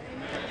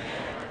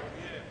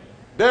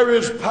 There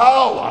is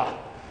power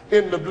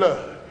in the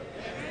blood.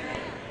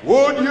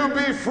 Would you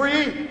be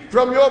free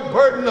from your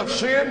burden of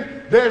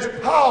sin? There's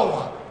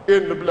power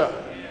in the blood.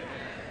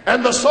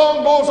 And the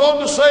song goes on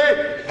to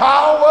say,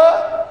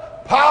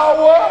 power,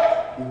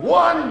 power,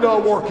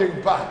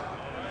 wonder-working power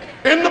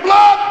in the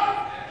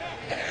blood.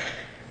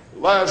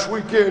 Last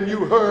weekend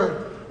you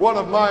heard one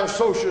of my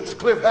associates,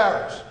 Cliff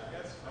Harris.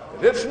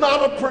 And it's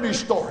not a pretty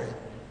story.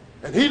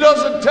 And he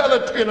doesn't tell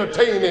it to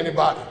entertain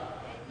anybody.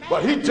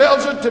 But he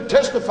tells it to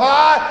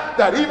testify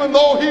that even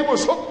though he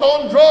was hooked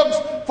on drugs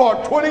for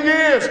 20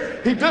 years,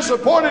 he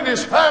disappointed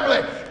his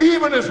family.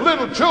 Even his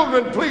little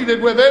children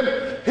pleaded with him.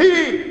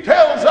 He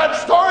tells that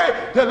story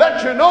to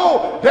let you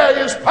know there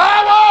is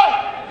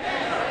power.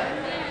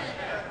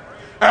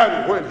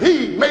 And when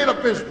he made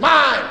up his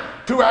mind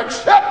to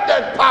accept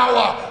that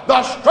power,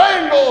 the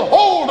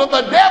stranglehold of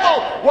the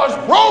devil was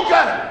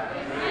broken.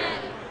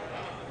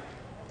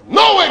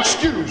 No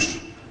excuse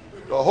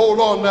to hold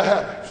on to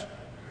habits.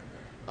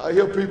 I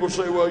hear people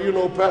say, well, you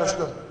know,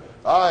 Pastor,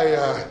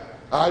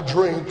 I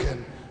drink,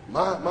 and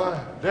my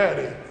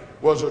daddy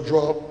was a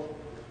drunk,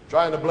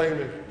 trying to blame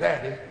his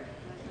daddy.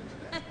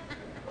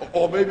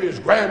 or maybe his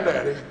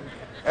granddaddy,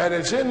 and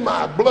it's in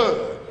my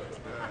blood.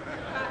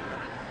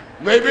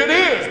 Maybe it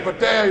is, but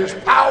there is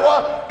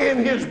power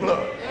in his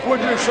blood.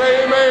 Would you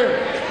say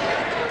amen?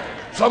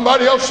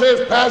 Somebody else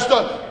says,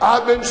 Pastor,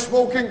 I've been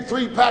smoking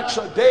 3 packs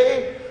a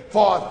day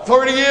for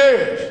 30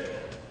 years,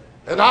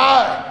 and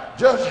I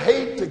just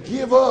hate to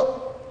give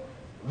up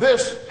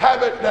this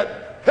habit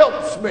that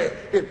helps me.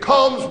 It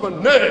calms my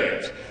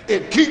nerves.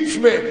 It keeps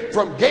me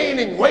from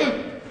gaining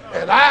weight,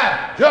 and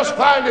I just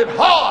find it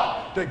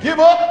hard to give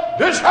up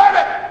this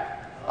habit.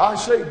 I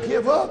say,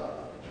 give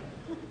up?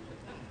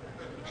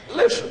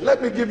 Listen,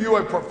 let me give you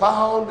a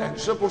profound and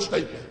simple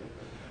statement.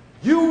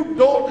 You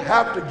don't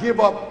have to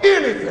give up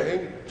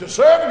anything to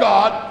serve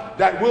God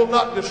that will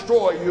not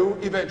destroy you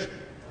eventually.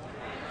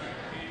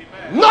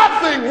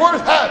 Nothing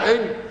worth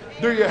having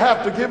do you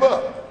have to give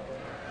up.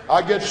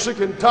 I get sick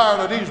and tired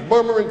of these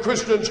murmuring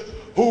Christians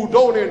who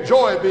don't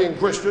enjoy being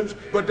Christians,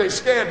 but they're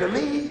scared to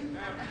leave.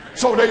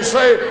 So they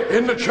say,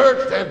 in the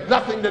church, there's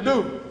nothing to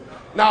do.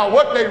 Now,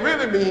 what they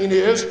really mean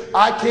is,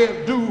 I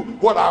can't do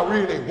what I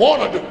really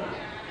want to do.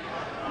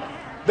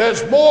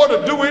 There's more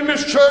to do in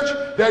this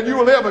church than you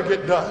will ever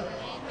get done.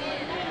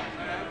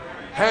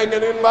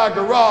 Hanging in my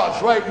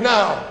garage right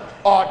now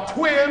are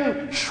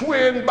twin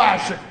Schwinn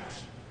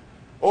bicycles.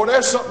 Oh,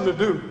 there's something to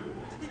do.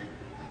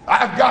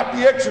 I've got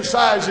the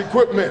exercise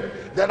equipment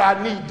that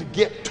I need to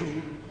get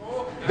to.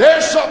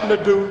 There's something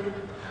to do.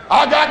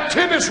 I got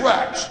tennis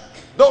racks.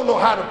 Don't know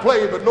how to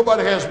play, but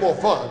nobody has more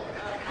fun.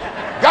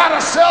 Got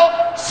a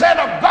set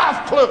of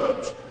golf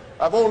clubs.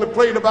 I've only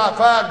played about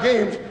 5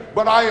 games,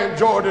 but I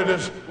enjoyed it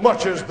as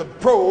much as the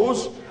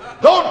pros.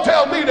 Don't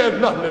tell me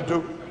there's nothing to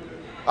do.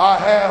 I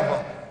have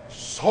a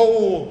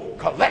whole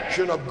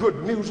collection of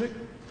good music.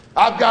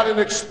 I've got an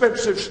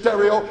expensive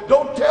stereo.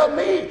 Don't tell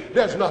me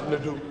there's nothing to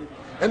do.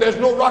 And there's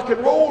no rock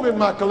and roll in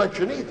my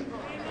collection either.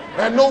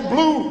 And no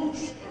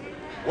blues.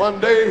 One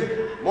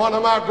day, one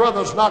of my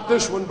brothers, not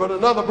this one, but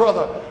another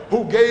brother,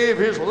 who gave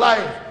his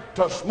life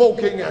to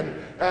smoking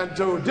and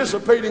to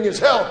dissipating his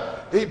health,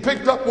 he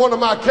picked up one of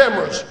my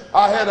cameras.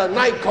 I had a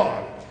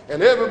Nikon.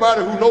 And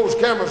everybody who knows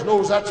cameras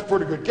knows that's a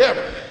pretty good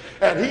camera.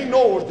 And he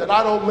knows that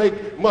I don't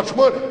make much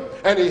money.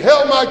 And he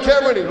held my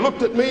camera and he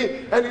looked at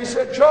me and he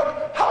said,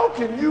 Chuck, how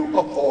can you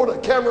afford a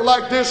camera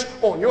like this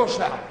on your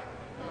salary?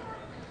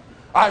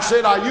 I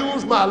said, I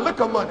use my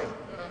liquor money.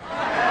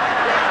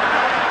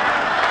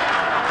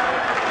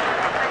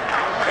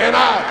 And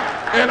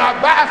I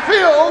buy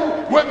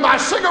film with my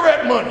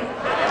cigarette money.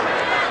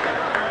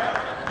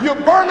 You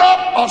burn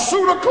up a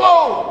suit of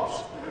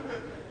clothes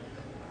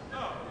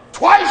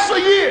twice a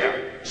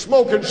year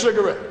smoking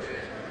cigarettes.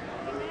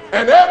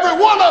 And every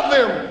one of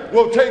them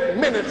will take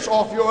minutes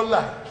off your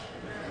life.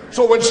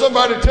 So when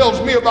somebody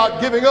tells me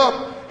about giving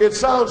up, it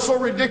sounds so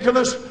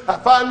ridiculous. I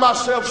find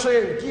myself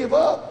saying, give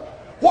up?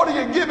 What are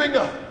you giving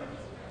up?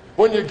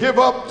 When you give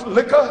up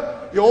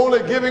liquor, you're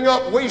only giving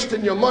up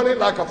wasting your money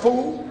like a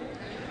fool,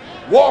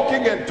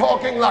 walking and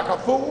talking like a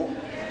fool,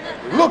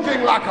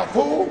 looking like a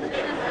fool,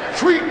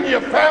 treating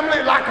your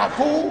family like a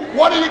fool.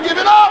 What are you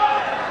giving up?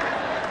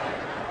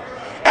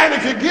 And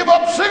if you give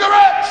up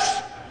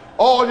cigarettes,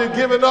 all you're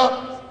giving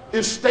up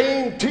is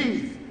stained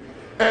teeth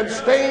and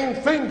stained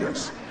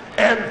fingers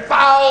and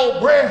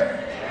foul breath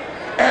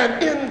and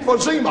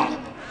emphysema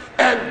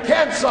and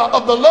cancer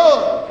of the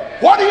lung.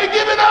 What are you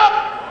giving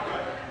up?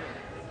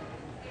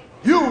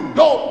 You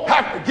don't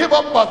have to give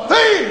up a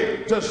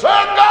thing to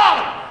serve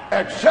God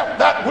except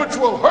that which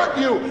will hurt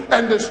you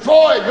and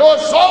destroy your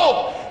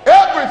soul.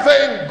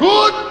 Everything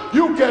good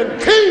you can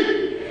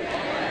keep.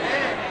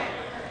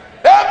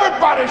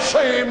 Everybody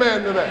say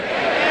amen to that.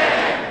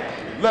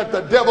 Let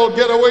the devil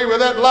get away with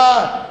that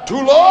lie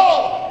too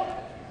long.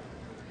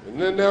 And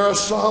then there are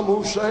some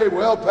who say,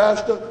 well,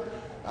 Pastor,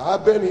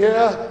 I've been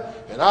here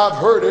and I've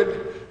heard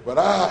it, but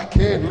I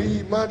can't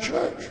leave my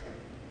church.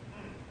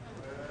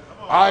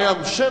 I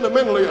am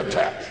sentimentally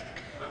attached.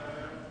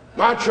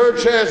 My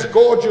church has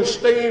gorgeous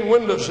stained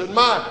windows, and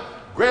my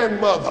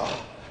grandmother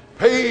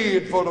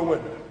paid for the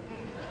window.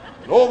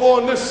 And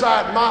over on this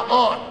side, my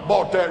aunt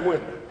bought that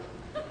window.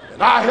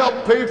 And I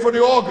helped pay for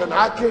the organ.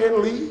 I can't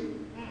leave.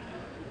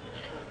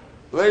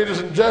 Ladies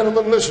and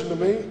gentlemen, listen to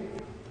me.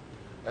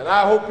 And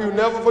I hope you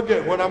never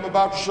forget what I'm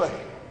about to say.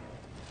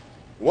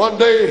 One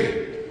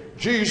day,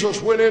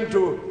 Jesus went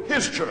into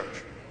his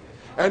church,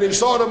 and he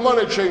saw the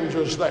money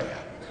changers there.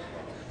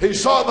 He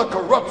saw the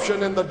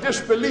corruption and the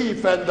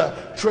disbelief and the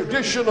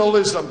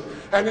traditionalism.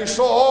 And he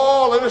saw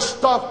all of this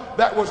stuff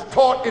that was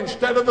taught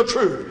instead of the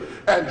truth.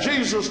 And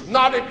Jesus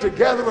knotted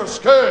together a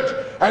scourge.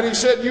 And he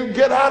said, you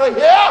get out of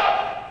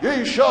here.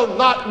 Ye shall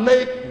not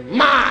make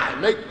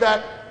mine. Make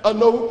that a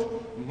note.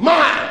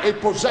 Mine, a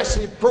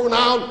possessive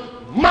pronoun.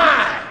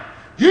 Mine.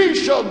 Ye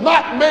shall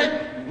not make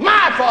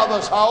my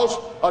Father's house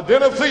a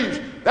den of thieves.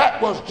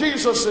 That was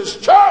Jesus's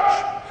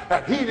church.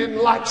 And he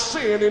didn't like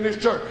sin in his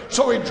church.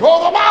 So he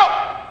drove them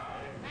out.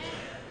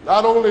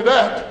 Not only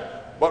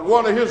that, but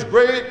one of his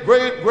great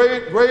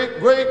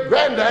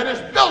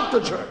granddaddies built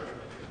the church.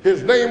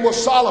 His name was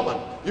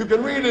Solomon. You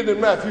can read it in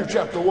Matthew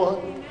chapter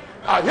 1.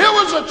 Here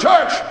was a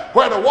church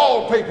where the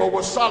wallpaper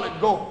was solid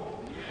gold.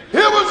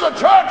 Here was a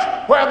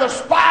church where the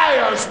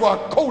spires were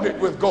coated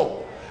with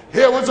gold.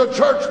 Here was a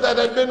church that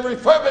had been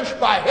refurbished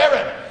by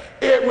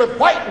Herod with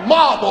white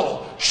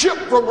marble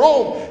shipped from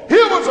Rome.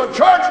 Here was a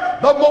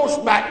church, the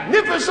most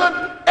magnificent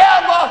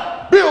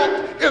ever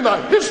built in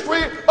the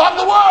history of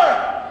the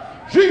world.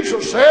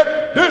 Jesus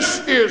said,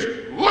 this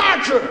is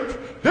my church.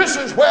 This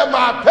is where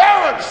my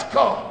parents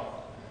come.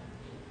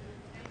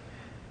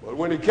 But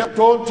when he kept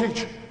on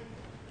teaching,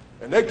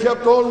 and they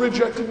kept on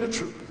rejecting the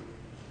truth,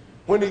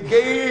 when he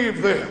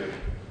gave them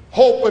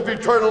hope of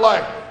eternal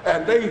life,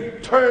 and they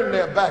turned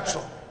their backs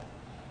on him,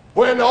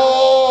 when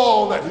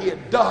all that he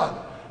had done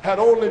had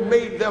only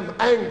made them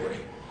angry,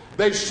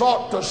 they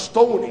sought to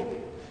stone him.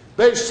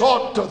 They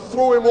sought to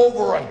throw him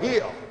over a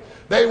hill.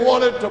 They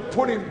wanted to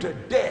put him to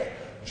death.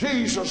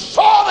 Jesus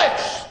saw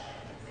this.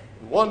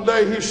 One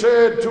day he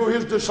said to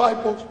his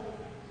disciples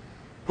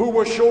who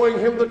were showing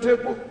him the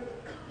temple,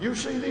 you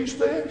see these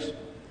things?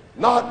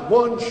 Not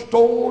one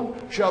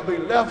stone shall be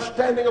left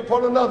standing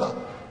upon another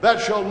that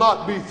shall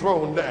not be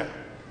thrown down.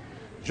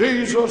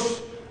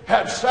 Jesus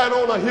had sat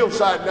on a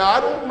hillside. Now,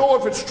 I don't know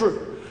if it's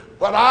true,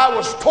 but I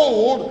was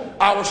told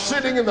I was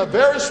sitting in the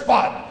very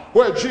spot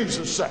where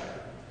Jesus sat.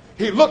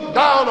 He looked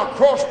down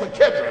across the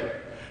Kidron.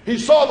 He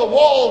saw the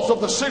walls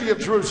of the city of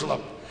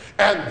Jerusalem.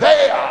 And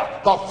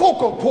there, the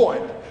focal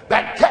point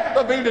that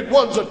captivated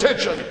one's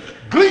attention,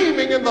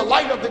 gleaming in the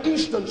light of the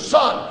eastern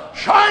sun,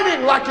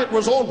 shining like it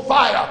was on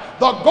fire,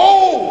 the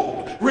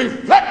gold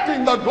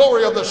reflecting the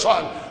glory of the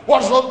sun,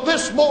 was of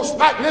this most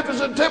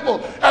magnificent temple,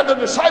 and the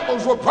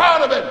disciples were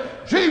proud of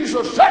it.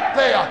 Jesus sat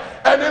there,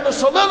 and in a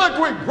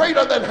soliloquy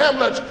greater than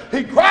Hamlet's,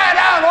 he cried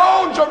out,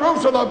 "Oh,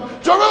 Jerusalem,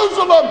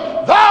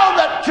 Jerusalem, thou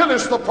that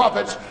killest the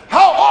prophets,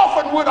 how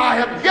often would I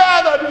have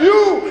gathered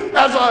you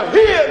as a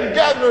hen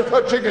gathereth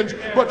her chickens,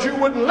 but you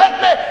wouldn't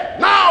let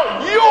me.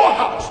 Now your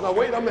house." Now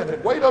wait a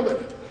minute.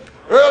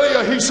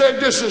 Earlier he said,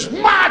 this is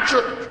my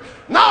church.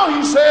 Now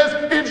he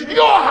says, it's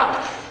your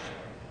house.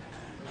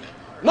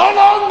 No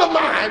longer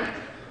mine.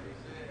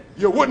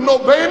 You wouldn't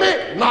obey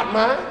me? Not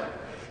mine.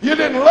 You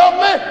didn't love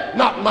me?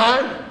 Not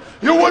mine.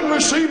 You wouldn't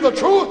receive the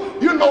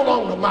truth? You're no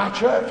longer my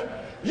church.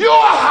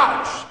 Your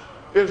house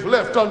is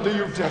left unto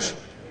you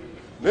desolate.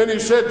 Then he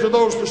said to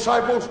those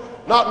disciples,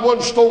 not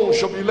one stone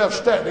shall be left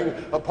standing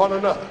upon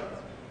another.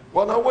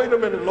 Well, now wait a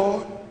minute,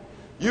 Lord.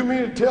 You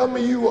mean to tell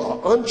me you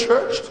are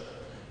unchurched?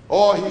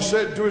 Or he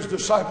said to his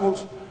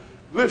disciples,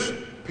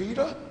 listen,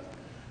 Peter,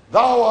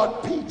 thou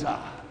art Peter,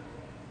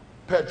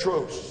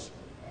 Petros.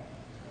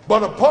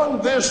 But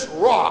upon this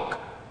rock,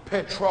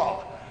 Petra.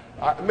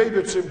 Maybe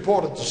it's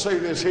important to say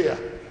this here.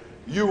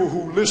 You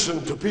who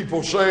listen to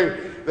people say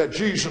that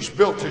Jesus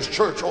built his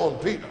church on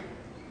Peter.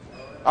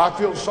 I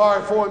feel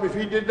sorry for him if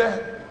he did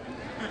that.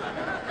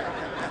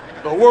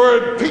 The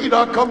word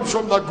Peter comes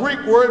from the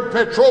Greek word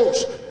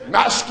Petros,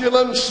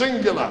 masculine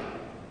singular.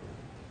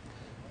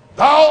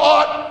 Thou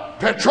art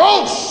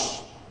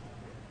Petros,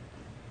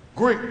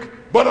 Greek.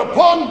 But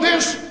upon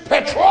this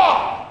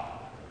Petra.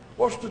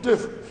 What's the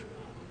difference?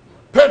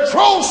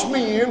 Petros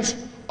means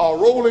a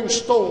rolling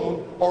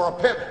stone or a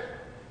pebble.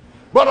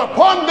 But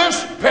upon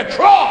this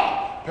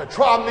Petra,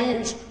 Petra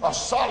means a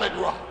solid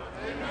rock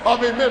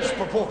of immense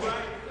proportion.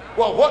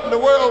 Well, what in the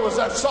world was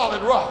that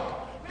solid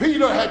rock?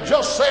 Peter had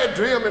just said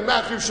to him in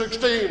Matthew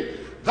 16,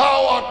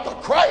 thou art the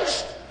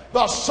Christ,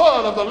 the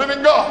Son of the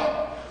living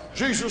God.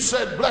 Jesus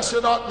said,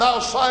 blessed art thou,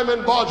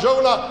 Simon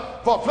Bar-Jonah,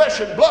 for flesh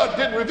and blood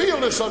didn't reveal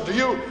this unto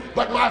you,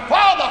 but my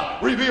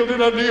Father revealed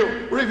it unto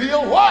you.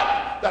 Reveal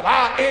what? That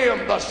I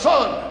am the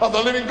Son of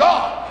the living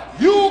God.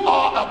 You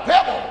are a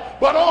pebble,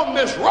 but on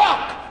this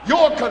rock,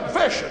 your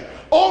confession,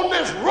 on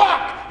this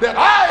rock that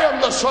I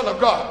am the Son of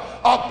God,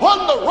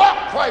 upon the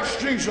rock, Christ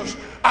Jesus,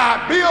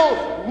 I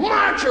build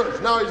my church.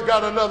 Now he's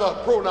got another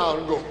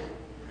pronoun going.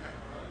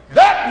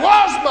 That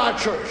was my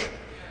church,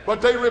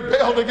 but they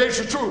rebelled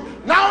against the truth.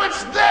 Now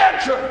it's their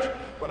church,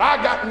 but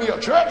I got me a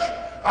church.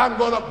 I'm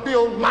going to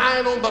build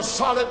mine on the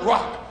solid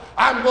rock.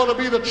 I'm going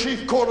to be the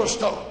chief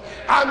cornerstone.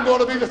 I'm going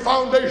to be the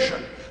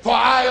foundation. For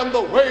I am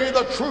the way,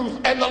 the truth,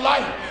 and the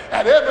life.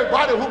 And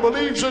everybody who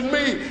believes in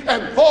me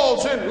and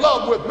falls in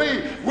love with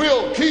me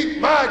will keep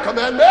my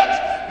commandments.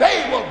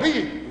 They will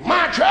be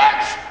my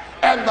church.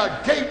 And the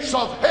gates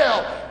of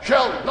hell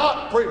shall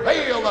not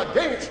prevail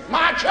against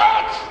my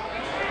church.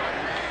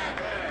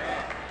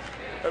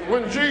 And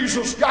when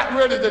Jesus got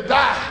ready to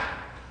die,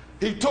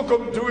 he took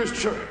them to his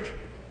church.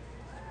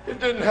 It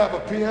didn't have a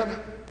piano.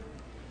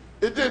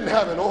 It didn't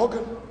have an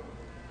organ.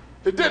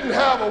 It didn't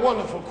have a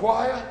wonderful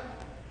choir.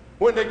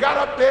 When they got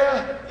up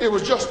there, it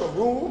was just a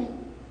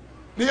room.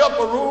 The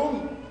upper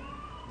room,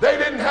 they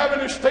didn't have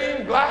any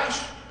stained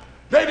glass.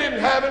 They didn't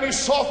have any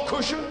soft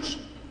cushions.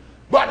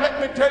 But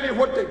let me tell you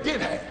what they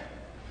did have.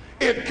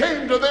 It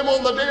came to them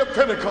on the day of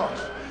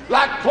Pentecost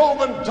like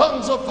cloven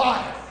tongues of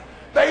fire.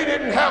 They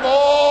didn't have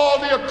all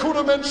the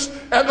accoutrements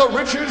and the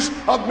riches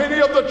of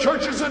many of the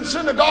churches and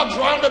synagogues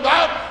round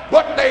about,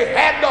 but they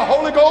had the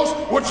Holy Ghost.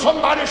 Would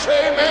somebody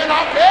say amen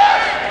out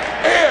there?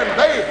 And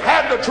they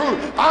had the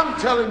truth. I'm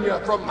telling you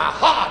from my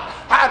heart,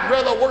 I'd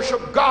rather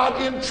worship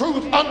God in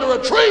truth under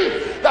a tree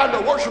than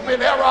to worship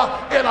in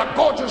error in a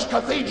gorgeous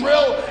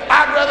cathedral.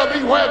 I'd rather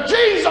be where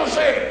Jesus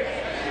is.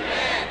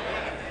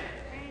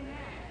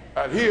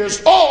 And he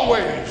is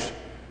always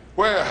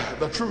where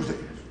the truth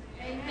is.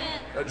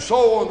 And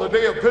so on the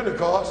day of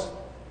Pentecost,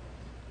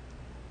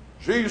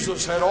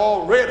 Jesus had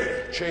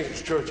already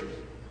changed churches.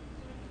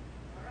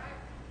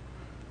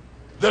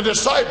 The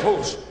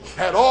disciples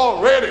had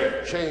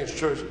already changed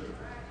churches.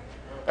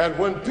 And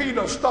when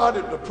Peter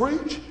started to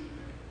preach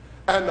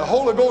and the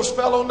Holy Ghost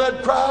fell on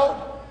that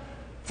crowd,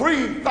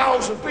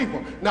 3,000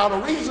 people. Now the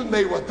reason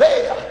they were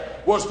there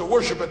was to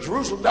worship at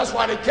Jerusalem. That's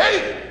why they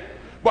came.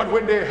 But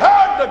when they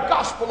heard the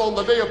gospel on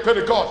the day of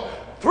Pentecost,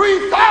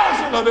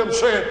 3,000 of them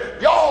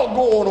said, y'all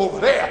go on over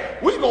there.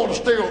 We're going to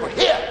stay over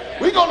here.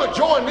 We're going to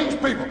join these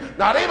people.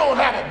 Now, they don't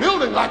have a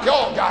building like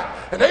y'all got,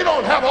 and they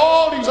don't have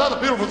all these other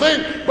beautiful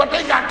things, but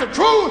they got the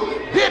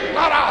truth. Did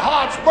not our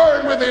hearts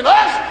burn within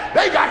us?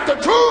 They got the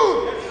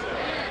truth.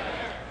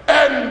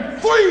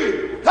 And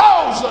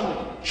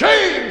 3,000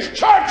 changed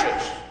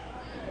churches.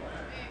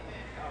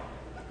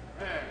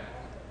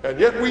 And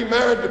yet we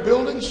married the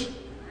buildings.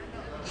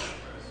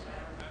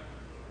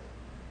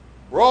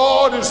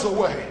 Broad is the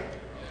way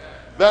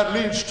that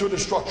leads to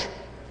destruction.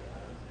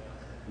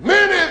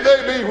 Many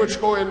they be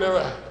which go in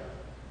thereat.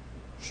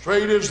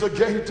 Straight is the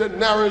gate and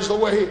narrow is the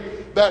way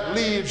that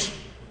leads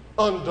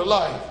unto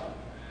life,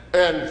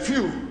 and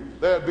few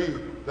there be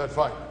that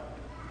find.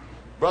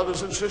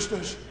 Brothers and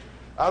sisters,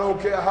 I don't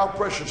care how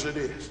precious it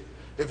is.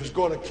 If it's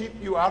going to keep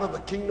you out of the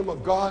kingdom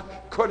of God,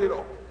 cut it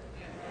off.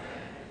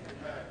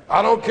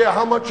 I don't care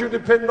how much you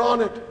depend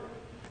on it.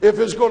 If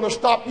it's going to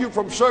stop you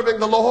from serving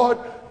the Lord,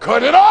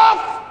 cut it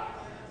off.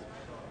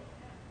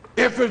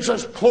 If it's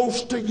as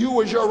close to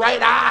you as your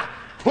right eye,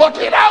 pluck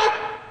it out.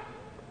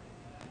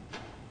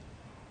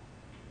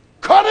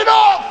 Cut it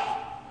off.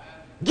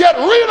 Get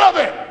rid of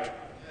it.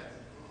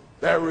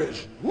 There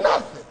is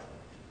nothing,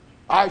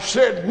 I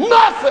said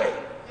nothing,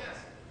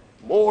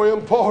 more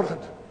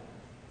important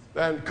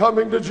than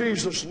coming to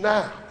Jesus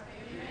now,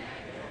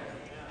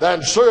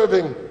 than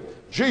serving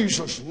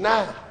Jesus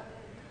now,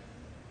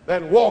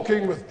 than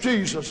walking with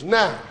Jesus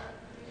now.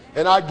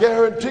 And I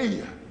guarantee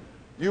you,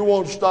 you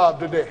won't starve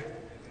to death.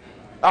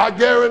 I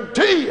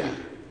guarantee you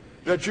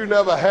that you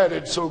never had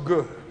it so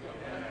good.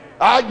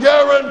 I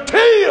guarantee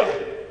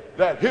you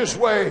that his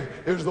way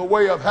is the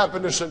way of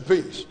happiness and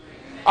peace.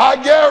 I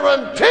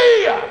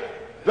guarantee you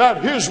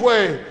that his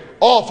way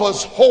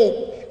offers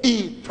hope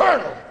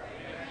eternal.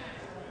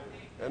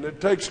 And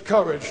it takes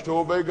courage to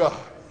obey God.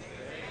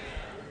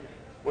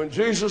 When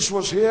Jesus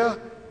was here,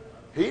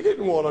 he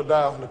didn't want to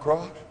die on the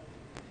cross.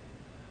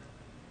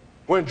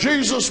 When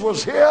Jesus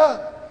was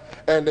here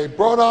and they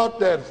brought out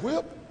that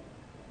whip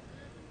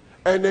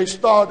and they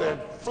started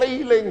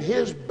flailing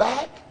his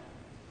back,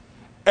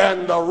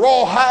 and the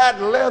rawhide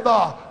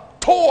leather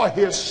tore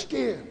his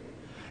skin,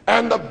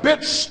 and the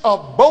bits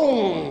of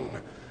bone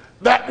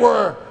that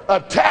were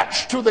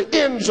attached to the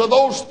ends of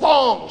those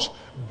thongs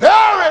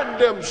buried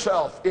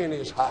themselves in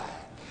his hide.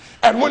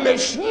 And when they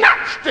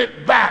snatched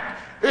it back,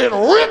 it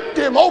ripped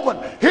him open.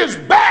 His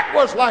back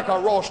was like a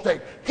raw steak.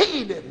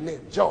 He didn't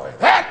enjoy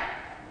that.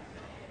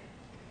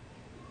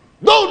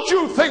 Don't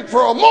you think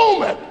for a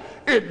moment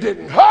it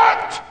didn't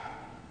hurt?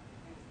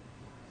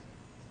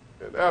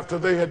 And after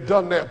they had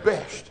done their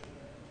best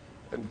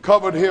and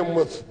covered him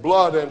with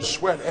blood and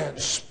sweat and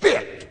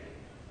spit,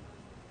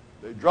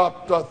 they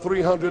dropped a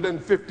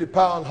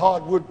 350-pound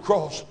hardwood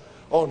cross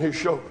on his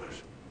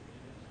shoulders.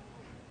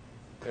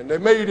 And they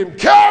made him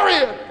carry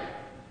it.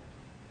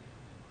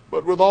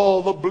 But with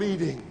all the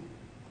bleeding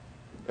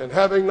and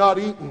having not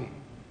eaten,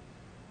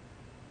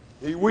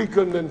 he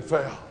weakened and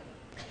fell.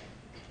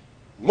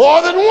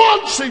 More than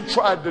once he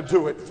tried to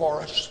do it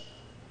for us.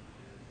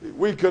 He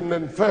weakened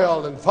and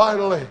fell, and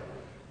finally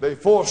they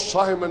forced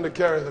Simon to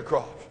carry the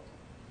cross.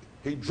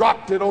 He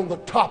dropped it on the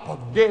top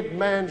of Dead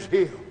Man's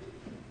Hill.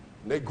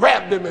 And they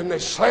grabbed him and they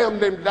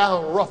slammed him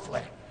down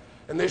roughly.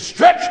 And they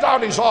stretched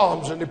out his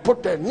arms and they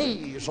put their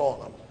knees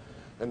on him.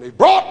 And they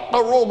brought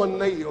the Roman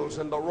nails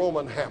and the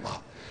Roman hammer.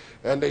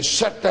 And they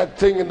set that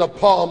thing in the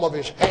palm of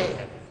his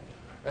hand.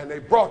 And they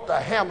brought the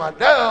hammer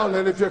down.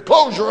 And if you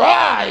close your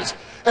eyes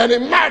and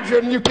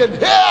imagine, you can hear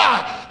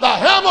the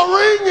hammer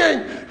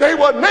ringing. They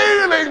were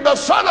nailing the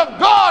Son of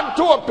God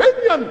to a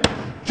pinion.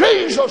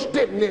 Jesus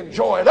didn't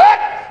enjoy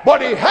that,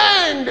 but he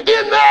hanged in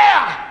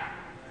there.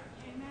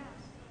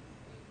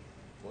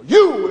 For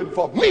you and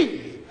for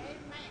me.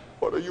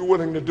 What are you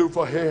willing to do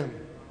for him?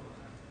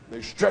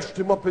 They stretched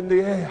him up in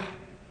the air.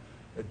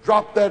 They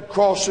dropped that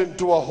cross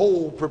into a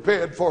hole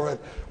prepared for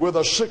it with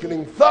a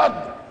sickening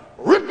thud,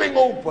 ripping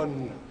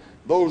open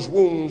those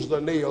wounds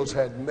the nails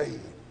had made.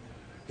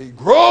 He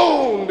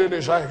groaned in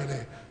his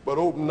agony, but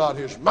opened not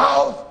his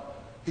mouth.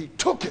 He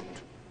took it.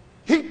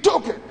 He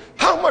took it.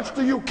 How much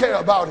do you care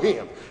about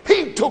him?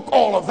 He took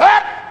all of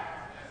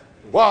that.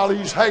 While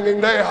he's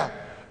hanging there,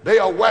 they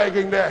are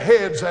wagging their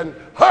heads and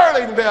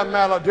hurling their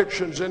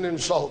maledictions and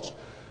insults.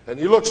 And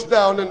he looks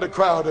down in the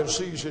crowd and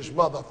sees his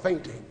mother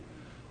fainting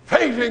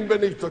fainting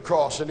beneath the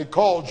cross, and he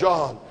called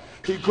John.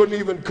 He couldn't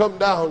even come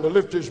down to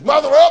lift his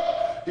mother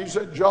up. He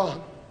said,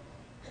 John,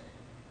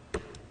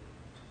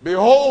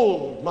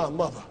 behold my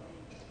mother.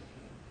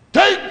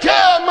 Take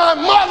care of my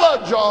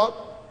mother, John.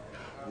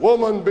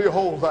 Woman,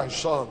 behold thy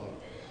son.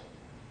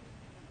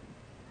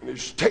 And he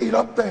stayed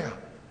up there.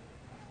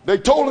 They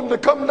told him to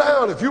come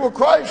down. If you were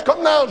Christ,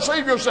 come down,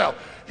 save yourself.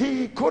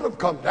 He could have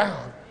come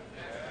down,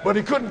 but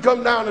he couldn't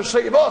come down and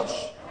save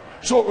us.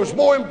 So it was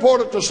more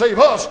important to save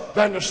us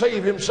than to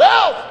save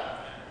himself.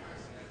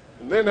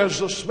 And then as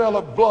the smell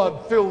of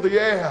blood filled the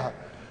air,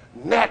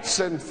 gnats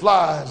and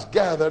flies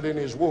gathered in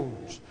his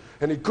wounds,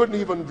 and he couldn't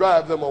even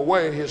drive them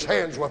away. His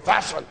hands were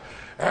fastened,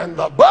 and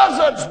the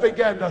buzzards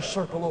began to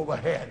circle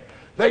overhead.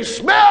 They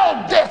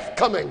smelled death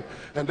coming,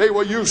 and they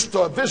were used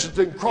to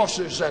visiting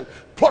crosses and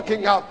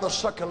plucking out the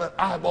succulent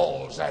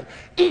eyeballs and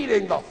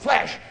eating the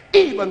flesh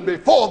even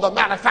before the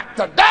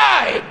malefactor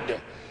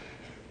died.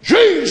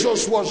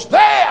 Jesus was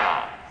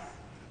there,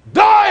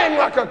 dying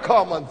like a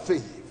common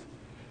thief,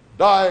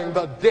 dying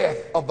the death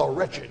of the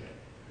wretched,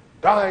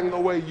 dying the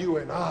way you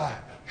and I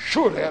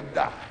should have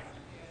died.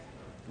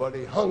 But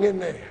he hung in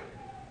there.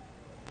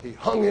 He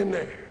hung in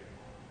there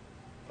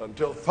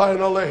until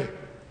finally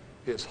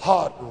his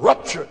heart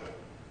ruptured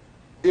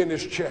in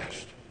his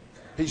chest.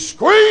 He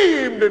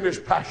screamed in his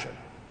passion.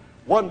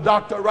 One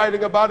doctor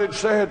writing about it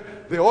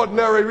said the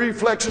ordinary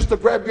reflex is to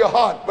grab your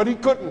heart, but he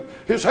couldn't.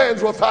 His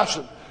hands were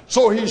fastened.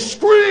 So he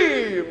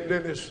screamed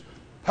in his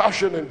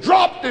passion and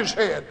dropped his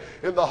head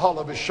in the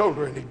hollow of his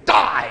shoulder, and he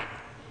died.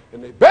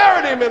 And they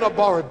buried him in a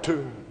borrowed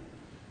tomb.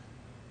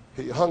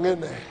 He hung in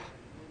there.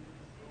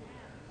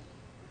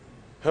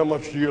 How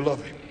much do you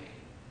love him?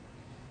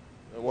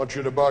 I want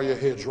you to bow your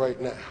heads right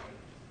now.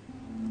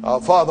 Our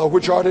Father,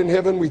 which art in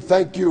heaven, we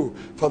thank you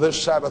for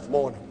this Sabbath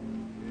morning.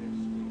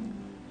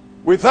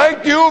 We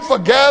thank you for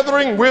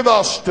gathering with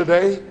us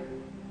today.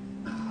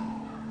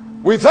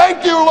 We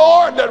thank you,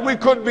 Lord, that we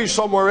could be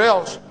somewhere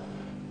else,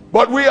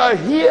 but we are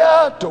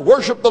here to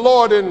worship the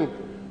Lord in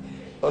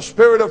a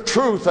spirit of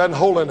truth and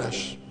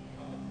holiness.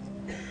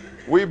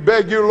 We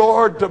beg you,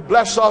 Lord, to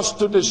bless us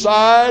to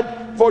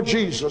decide for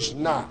Jesus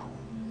now.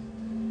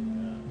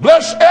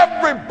 Bless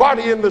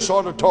everybody in this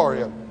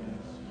auditorium.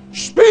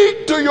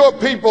 Speak to your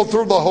people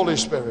through the Holy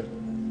Spirit.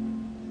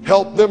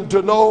 Help them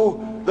to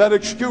know that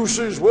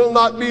excuses will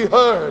not be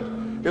heard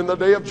in the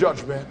day of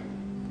judgment.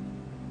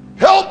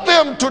 Help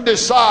them to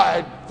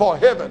decide for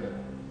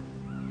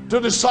heaven,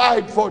 to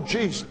decide for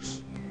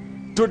Jesus,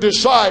 to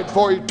decide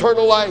for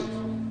eternal life,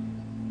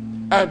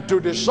 and to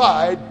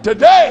decide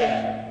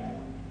today.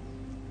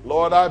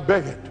 Lord, I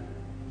beg it.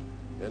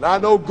 And I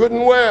know good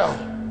and well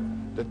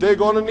that they're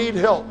going to need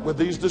help with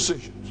these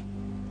decisions.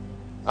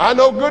 I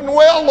know good and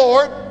well,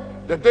 Lord,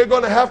 that they're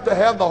going to have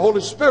the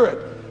Holy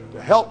Spirit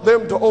to help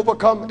them to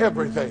overcome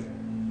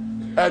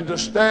everything and to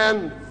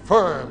stand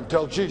firm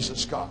till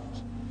Jesus comes.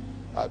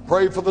 I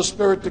pray for the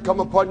Spirit to come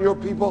upon your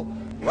people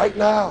right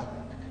now.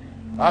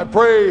 I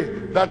pray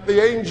that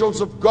the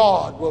angels of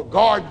God will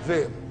guard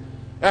them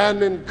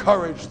and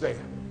encourage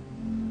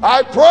them.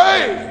 I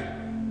pray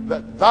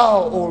that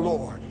thou, O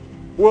Lord,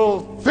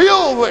 will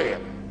fill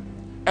them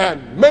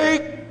and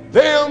make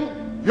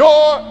them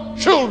your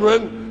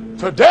children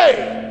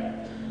today.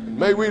 And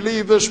may we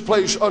leave this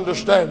place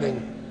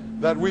understanding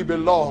that we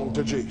belong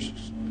to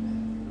Jesus.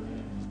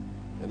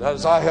 And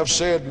as I have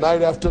said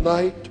night after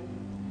night,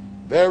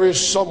 there is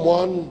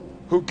someone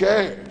who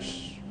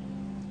cares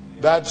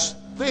that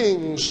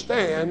things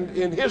stand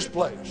in his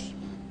place.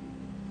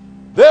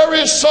 There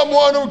is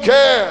someone who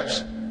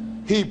cares.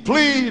 He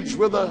pleads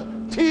with a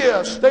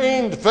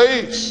tear-stained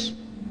face.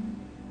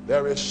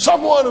 There is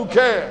someone who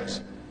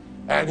cares,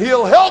 and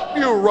he'll help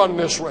you run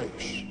this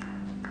race.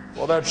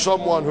 For that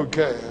someone who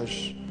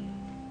cares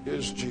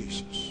is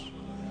Jesus.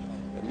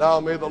 And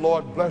now may the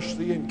Lord bless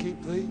thee and keep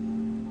thee.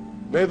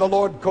 May the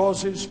Lord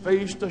cause his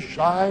face to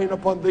shine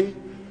upon thee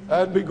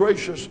and be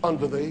gracious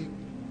unto thee.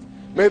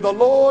 May the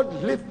Lord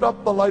lift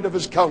up the light of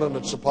his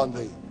countenance upon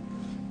thee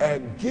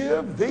and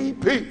give thee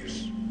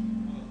peace.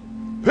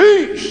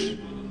 Peace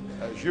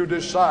as you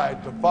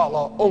decide to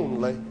follow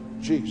only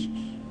Jesus.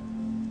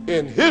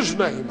 In his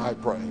name I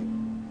pray.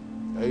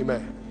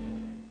 Amen.